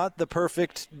is not the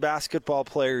perfect basketball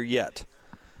player yet.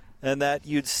 And that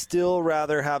you'd still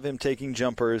rather have him taking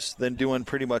jumpers than doing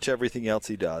pretty much everything else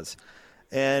he does.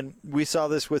 And we saw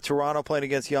this with Toronto playing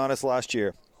against Giannis last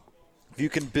year. If you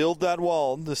can build that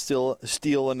wall to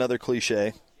steal another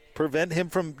cliche, prevent him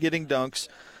from getting dunks,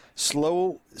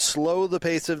 slow the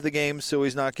pace of the game so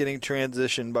he's not getting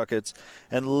transition buckets,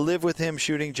 and live with him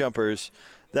shooting jumpers,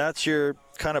 that's your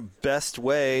kind of best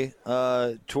way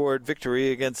toward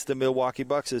victory against the Milwaukee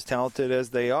Bucks, as talented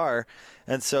as they are.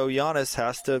 And so Giannis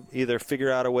has to either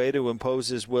figure out a way to impose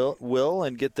his will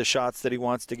and get the shots that he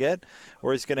wants to get,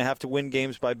 or he's going to have to win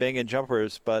games by banging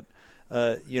jumpers. But,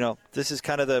 this is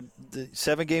kind of the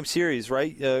 7-game series,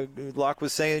 right? Locke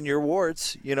was saying your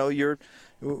warts,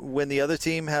 when the other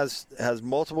team has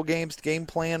multiple games game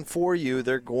plan for you,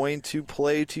 they're going to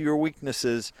play to your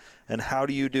weaknesses. And how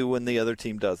do you do when the other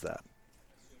team does that?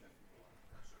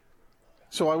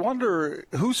 So I wonder,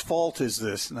 whose fault is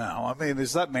this now? I mean,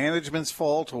 is that management's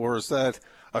fault, or is that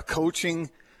a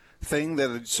coaching thing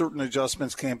that certain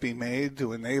adjustments can't be made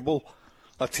to enable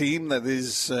a team that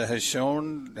has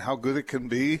shown how good it can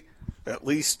be, at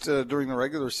least during the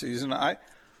regular season?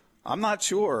 I'm not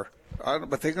sure,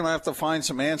 but they're going to have to find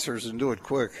some answers and do it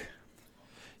quick.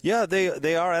 Yeah,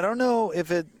 they are. I don't know if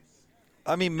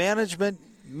management,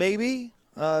 maybe.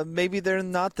 Maybe they're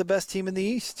not the best team in the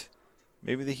East.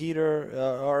 Maybe the Heat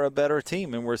are a better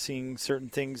team, and we're seeing certain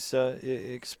things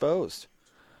exposed.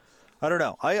 I don't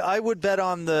know. I would bet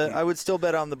on I would still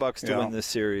bet on the Bucks to win this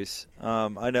series.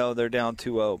 I know they're down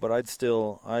 2-0, but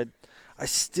I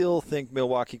still think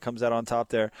Milwaukee comes out on top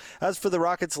there. As for the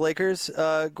Rockets-Lakers,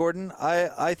 Gordon,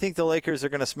 I think the Lakers are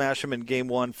going to smash them in Game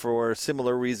 1 for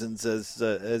similar reasons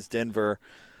as Denver.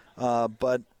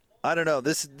 But I don't know.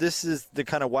 This is the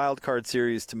kind of wild card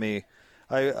series to me.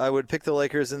 I would pick the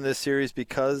Lakers in this series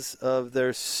because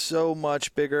they're so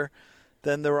much bigger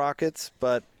than the Rockets.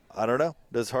 But I don't know.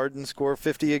 Does Harden score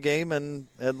 50 a game and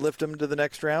lift them to the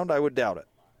next round? I would doubt it.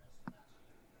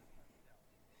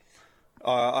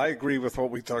 I agree with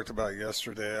what we talked about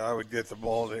yesterday. I would get the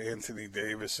ball to Anthony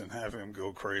Davis and have him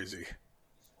go crazy.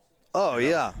 Oh,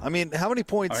 yeah. I mean, how many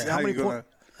points? How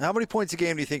many points a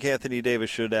game do you think Anthony Davis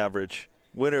should average,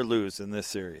 win or lose, in this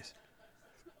series?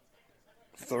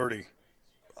 30.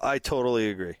 I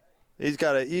totally agree. He's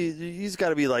got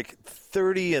to be like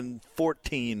 30 and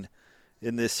 14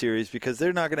 in this series, because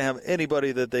they're not going to have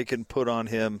anybody that they can put on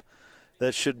him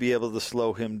that should be able to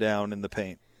slow him down in the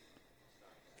paint.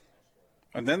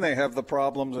 And then they have the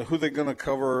problems of who they're going to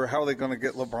cover, how they're going to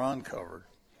get LeBron covered.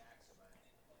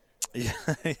 Yeah,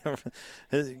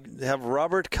 have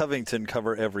Robert Covington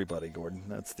cover everybody, Gordon.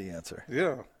 That's the answer.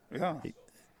 Yeah.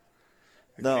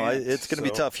 It's going to be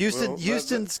tough.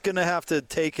 Houston's going to have to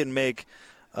take and make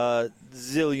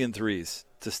zillion threes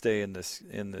to stay in this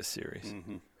series.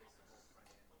 Mm-hmm.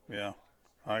 Yeah,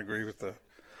 I agree with that.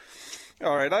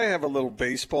 All right, I have a little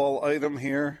baseball item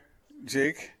here,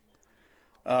 Jake.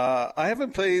 I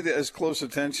haven't paid as close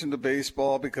attention to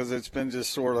baseball because it's been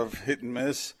just sort of hit and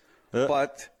miss.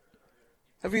 But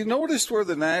have you noticed where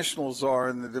the Nationals are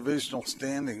in the divisional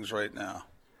standings right now?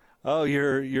 Oh,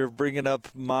 you're bringing up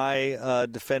my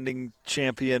defending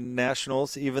champion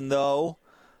Nationals, even though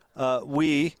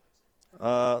we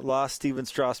lost Steven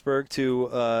Strasburg to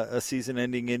a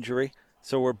season-ending injury.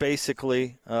 So we're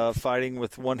basically fighting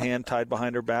with one hand tied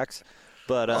behind our backs.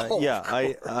 But,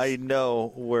 I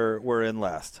know we're in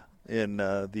last in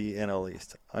the NL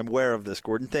East. I'm aware of this,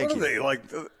 Gordon. Thank you.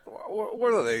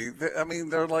 What are they? I mean,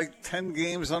 they're like 10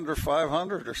 games under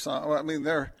 500 or something. I mean,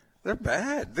 they're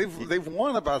bad. They've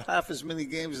won about half as many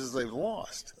games as they've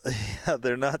lost. Yeah,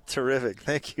 they're not terrific.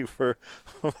 Thank you for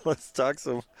 – let's talk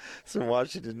some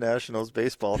Washington Nationals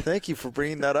baseball. Thank you for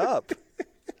bringing that up.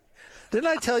 Didn't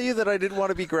I tell you that I didn't want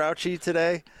to be grouchy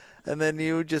today? And then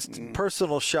you just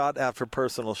personal shot after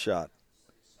personal shot.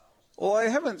 Well, I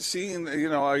haven't seen.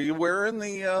 Are you wearing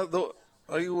the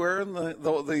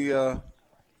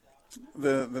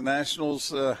Nationals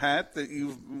hat that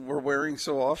you were wearing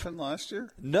so often last year?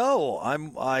 No,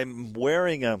 I'm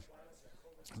wearing a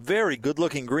very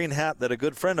good-looking green hat that a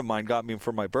good friend of mine got me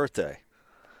for my birthday.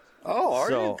 Oh,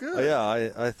 are you good?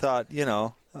 Yeah, I thought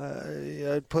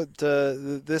I'd put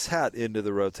this hat into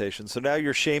the rotation. So now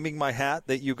you're shaming my hat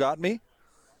that you got me?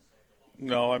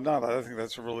 No, I'm not. I think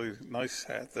that's a really nice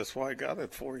hat. That's why I got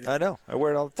it for you. I know. I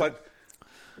wear it all the time. But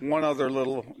one other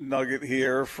little nugget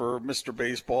here for Mr.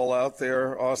 Baseball out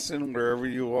there, Austin, wherever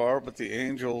you are, but the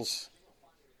Angels,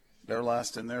 they're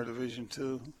last in their division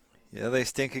too. Yeah, they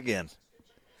stink again.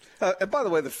 And by the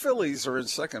way, the Phillies are in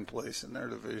second place in their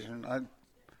division. I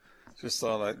just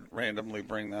thought I'd randomly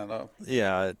bring that up.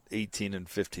 Yeah, at 18 and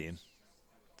 15.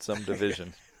 Some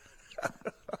division.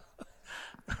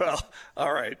 Well,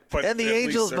 all right. But and the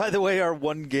Angels, by the way, are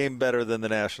one game better than the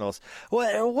Nationals.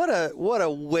 What a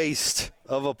waste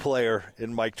of a player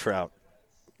in Mike Trout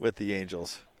with the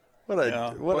Angels.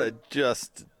 What a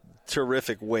just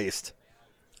terrific waste.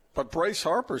 But Bryce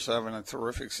Harper's having a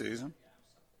terrific season.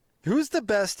 Who's the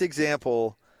best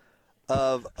example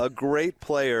of a great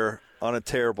player on a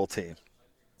terrible team?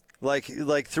 Like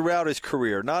throughout his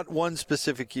career, not one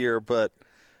specific year, but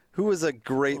who was a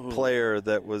great player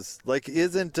that was like,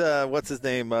 isn't what's his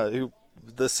name?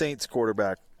 The Saints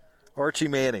quarterback, Archie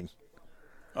Manning.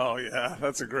 Oh yeah,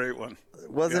 that's a great one.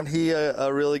 Wasn't he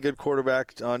a really good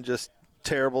quarterback on just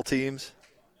terrible teams?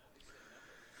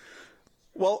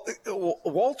 Well,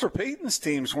 Walter Payton's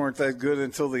teams weren't that good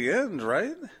until the end,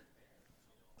 right?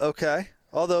 Okay,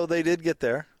 although they did get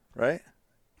there, right?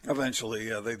 Eventually,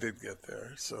 yeah, they did get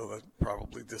there, so that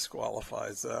probably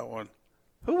disqualifies that one.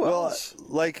 Who else?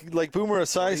 Like Boomer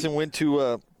Esiason went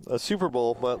to a Super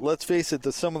Bowl, but let's face it,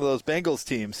 some of those Bengals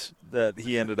teams that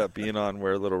he ended up being on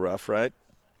were a little rough, right?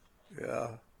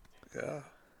 Yeah.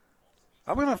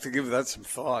 I'm going to have to give that some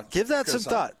thought. Give that some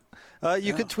thought.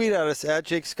 You can tweet at us at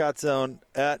Jake Scott Zone,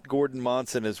 at Gordon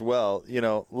Monson as well. You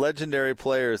know, legendary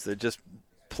players that just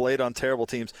played on terrible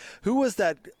teams. Who was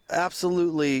that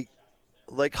absolutely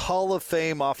like Hall of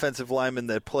Fame offensive lineman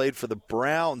that played for the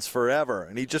Browns forever,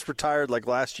 and he just retired like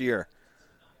last year?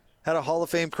 Had a Hall of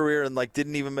Fame career and like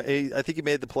didn't even. I think he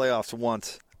made the playoffs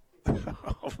once.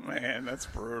 Oh man, that's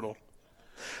brutal.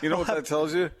 You know what that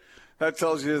tells you? That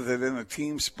tells you that in a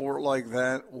team sport like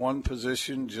that, one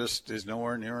position just is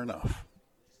nowhere near enough.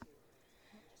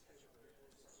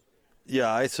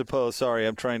 Yeah, I suppose. Sorry,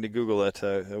 I'm trying to Google it.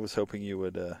 I was hoping you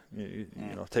would,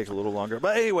 take a little longer.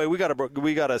 But anyway, we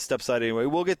got to step aside anyway.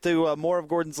 We'll get to more of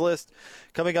Gordon's list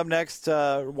coming up next.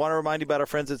 Want to remind you about our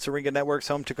friends at Syringa Networks,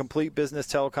 home to complete business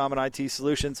telecom and IT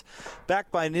solutions,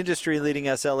 backed by an industry-leading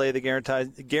SLA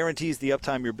that guarantees the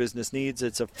uptime your business needs.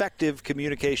 It's effective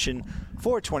communication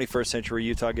for 21st century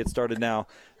Utah. Get started now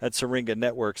at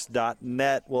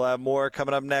syringanetworks.net. We'll have more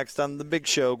coming up next on The Big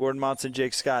Show. Gordon Monson,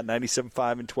 Jake Scott,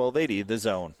 97.5 and 1280, The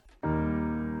Zone.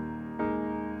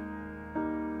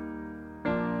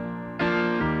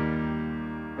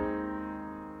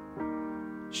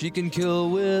 She can kill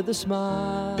with a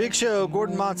smile. Big Show,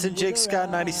 Gordon Monson, Jake Scott,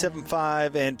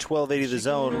 97.5 and 1280, The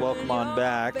Zone. Welcome on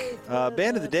back.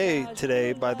 Band of the day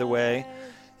today, by the way,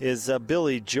 is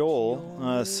Billy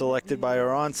Joel, selected by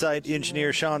our on-site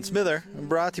engineer, Sean Smither, and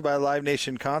brought to you by Live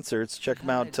Nation Concerts. Check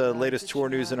them out, latest tour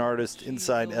news and artist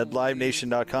insight at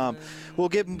livenation.com. We'll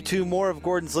get to more of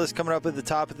Gordon's list coming up at the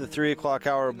top of the 3 o'clock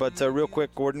hour, but real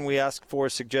quick, Gordon, we asked for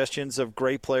suggestions of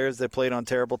great players that played on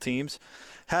terrible teams.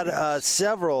 Had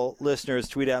several listeners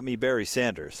tweet at me Barry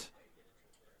Sanders.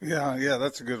 Yeah,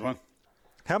 that's a good one.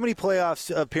 How many playoff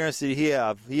appearances did he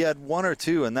have? He had one or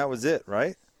two, and that was it,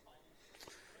 right?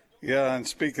 Yeah, and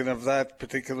speaking of that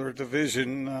particular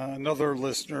division, another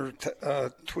listener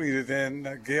tweeted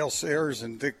in Gale Sayers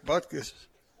and Dick Butkus.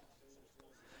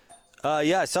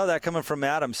 Yeah, I saw that coming from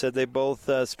Adam. Said they both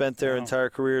spent their entire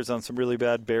careers on some really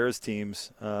bad Bears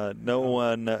teams. No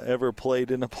one ever played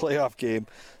in a playoff game.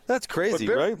 That's crazy,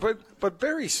 right? But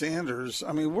Barry Sanders,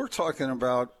 I mean, we're talking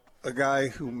about a guy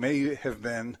who may have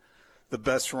been the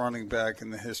best running back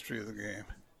in the history of the game.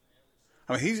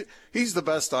 I mean, he's the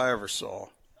best I ever saw.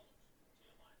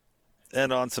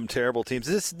 And on some terrible teams.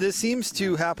 This seems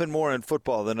to happen more in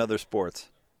football than other sports.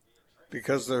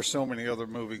 Because there's so many other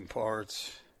moving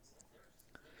parts.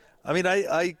 I mean,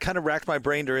 I kind of racked my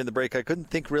brain during the break. I couldn't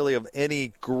think really of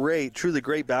any truly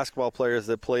great basketball players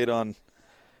that played on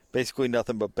basically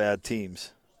nothing but bad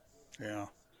teams. Yeah.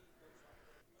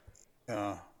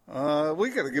 We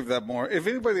got to give that more. If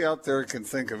anybody out there can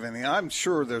think of any, I'm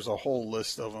sure there's a whole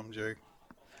list of them, Jake.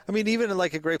 I mean, even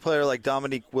like a great player like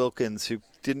Dominique Wilkins, who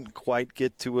didn't quite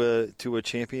get to a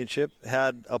championship,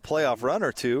 had a playoff run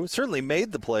or two, certainly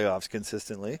made the playoffs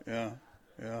consistently. Yeah.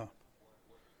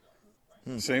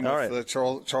 Same with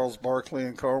Charles Barkley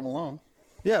and Karl Malone.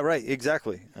 Yeah, right,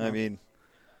 exactly. I mean,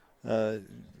 I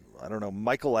don't know,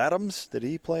 Michael Adams, did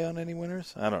he play on any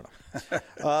winners? I don't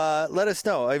know. Let us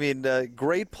know. I mean,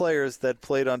 great players that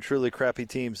played on truly crappy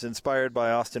teams, inspired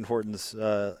by Austin Horton's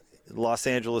Los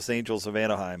Angeles Angels of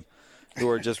Anaheim, who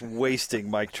are just wasting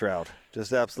Mike Trout,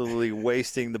 just absolutely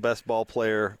wasting the best ball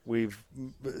player we've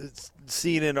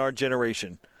seen in our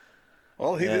generation.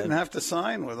 Well, he didn't have to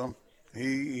sign with them.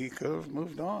 He could have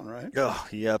moved on, right? Oh,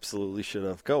 he absolutely should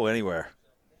have. Go anywhere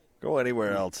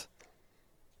else.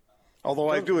 Although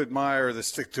I do admire the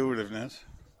stick-to-itiveness,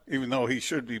 even though he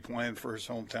should be playing for his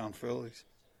hometown Phillies.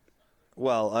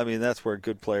 Well, I mean, that's where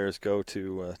good players go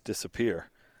to disappear.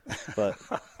 But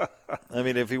I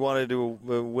mean, if he wanted to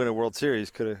win a World Series,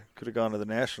 could have gone to the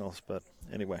Nationals. But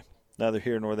anyway, Neither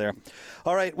here nor there.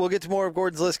 All right, we'll get to more of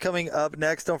Gordon's List coming up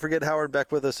next. Don't forget Howard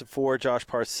Beck with us at 4, Josh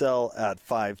Parcell at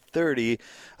 5:30.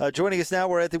 Joining us now,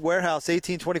 we're at the warehouse,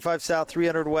 1825 South,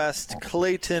 300 West.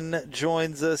 Clayton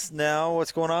joins us now.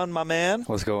 What's going on, my man?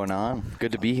 What's going on?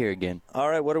 Good to be here again.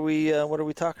 All right, what are we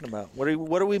talking about? What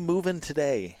are we moving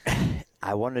today?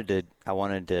 I wanted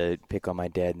to pick on my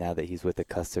dad now that he's with a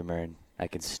customer and I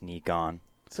can sneak on.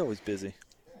 It's always busy.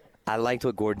 I liked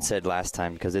what Gordon said last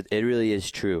time because it really is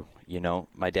true. You know,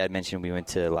 my dad mentioned we went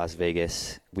to Las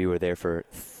Vegas. We were there for,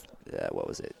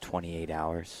 28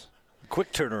 hours.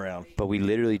 Quick turnaround. But we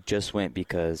literally just went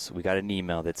because we got an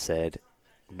email that said,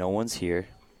 no one's here.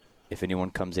 If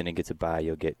anyone comes in and gets a buy,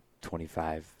 you'll get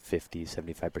 25, 50,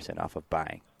 75% off of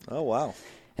buying. Oh, wow.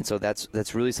 And so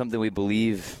that's really something we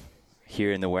believe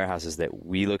here in the warehouse is that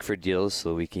we look for deals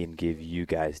so we can give you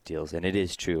guys deals. And it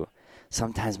is true.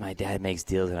 Sometimes my dad makes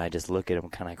deals and I just look at him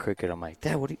kind of crooked. I'm like,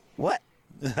 Dad, what?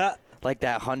 Like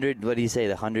that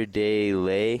 100-day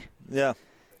lay? Yeah.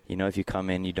 You know, if you come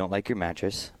in, you don't like your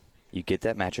mattress, you get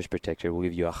that mattress protector. We'll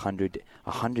give you a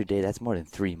 100-day. That's more than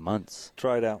 3 months.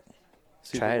 Try it out.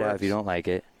 Try it out. If you don't like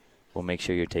it, we'll make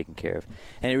sure you're taken care of.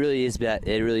 And it really is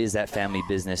that family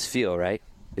business feel, right?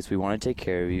 It's we want to take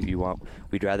care of you.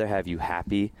 We'd rather have you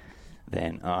happy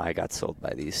than, I got sold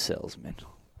by these salesmen.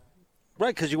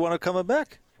 Right, because you want to come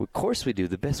back. Of course we do.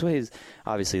 The best way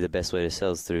to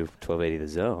sell is through 1280 The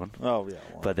Zone. Oh, yeah.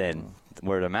 Well, but then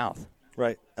word of mouth.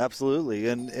 Right, absolutely.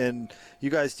 And you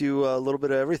guys do a little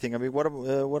bit of everything. I mean,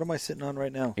 what am I sitting on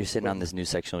right now? You're sitting on this new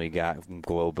section we got from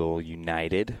Global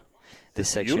United. This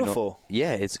section, beautiful.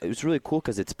 Yeah, it's really cool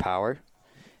because it's power.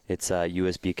 It's a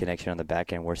USB connection on the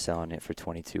back end. We're selling it for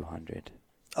 $2,200.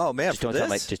 Oh man, just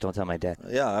don't tell my dad.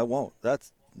 Yeah, I won't.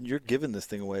 You're giving this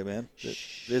thing away, man.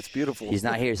 It's beautiful. He's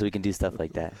not here, so we can do stuff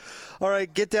like that. All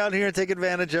right, get down here and take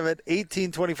advantage of it.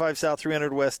 1825 South,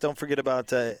 300 West. Don't forget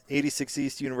about 86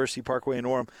 East University Parkway in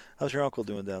Orem. How's your uncle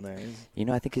doing down there? You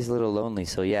know, I think he's a little lonely.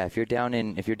 So yeah, if you're down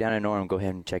in Orem, go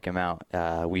ahead and check him out.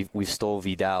 We've stole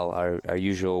Vidal, our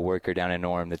usual worker down in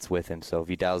Orem that's with him. So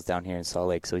Vidal's down here in Salt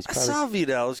Lake. So I saw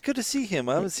Vidal. It's good to see him.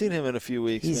 I haven't seen him in a few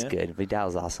weeks. He's good.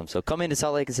 Vidal's awesome. So come into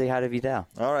Salt Lake and say hi to Vidal.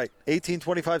 All right,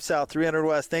 1825 South, 300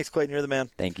 West. Thanks, Clayton. You're the man.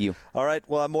 Thank you. All right,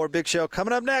 we'll have more Big Show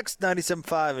coming up next.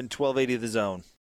 97.5 and 1280 The Zone.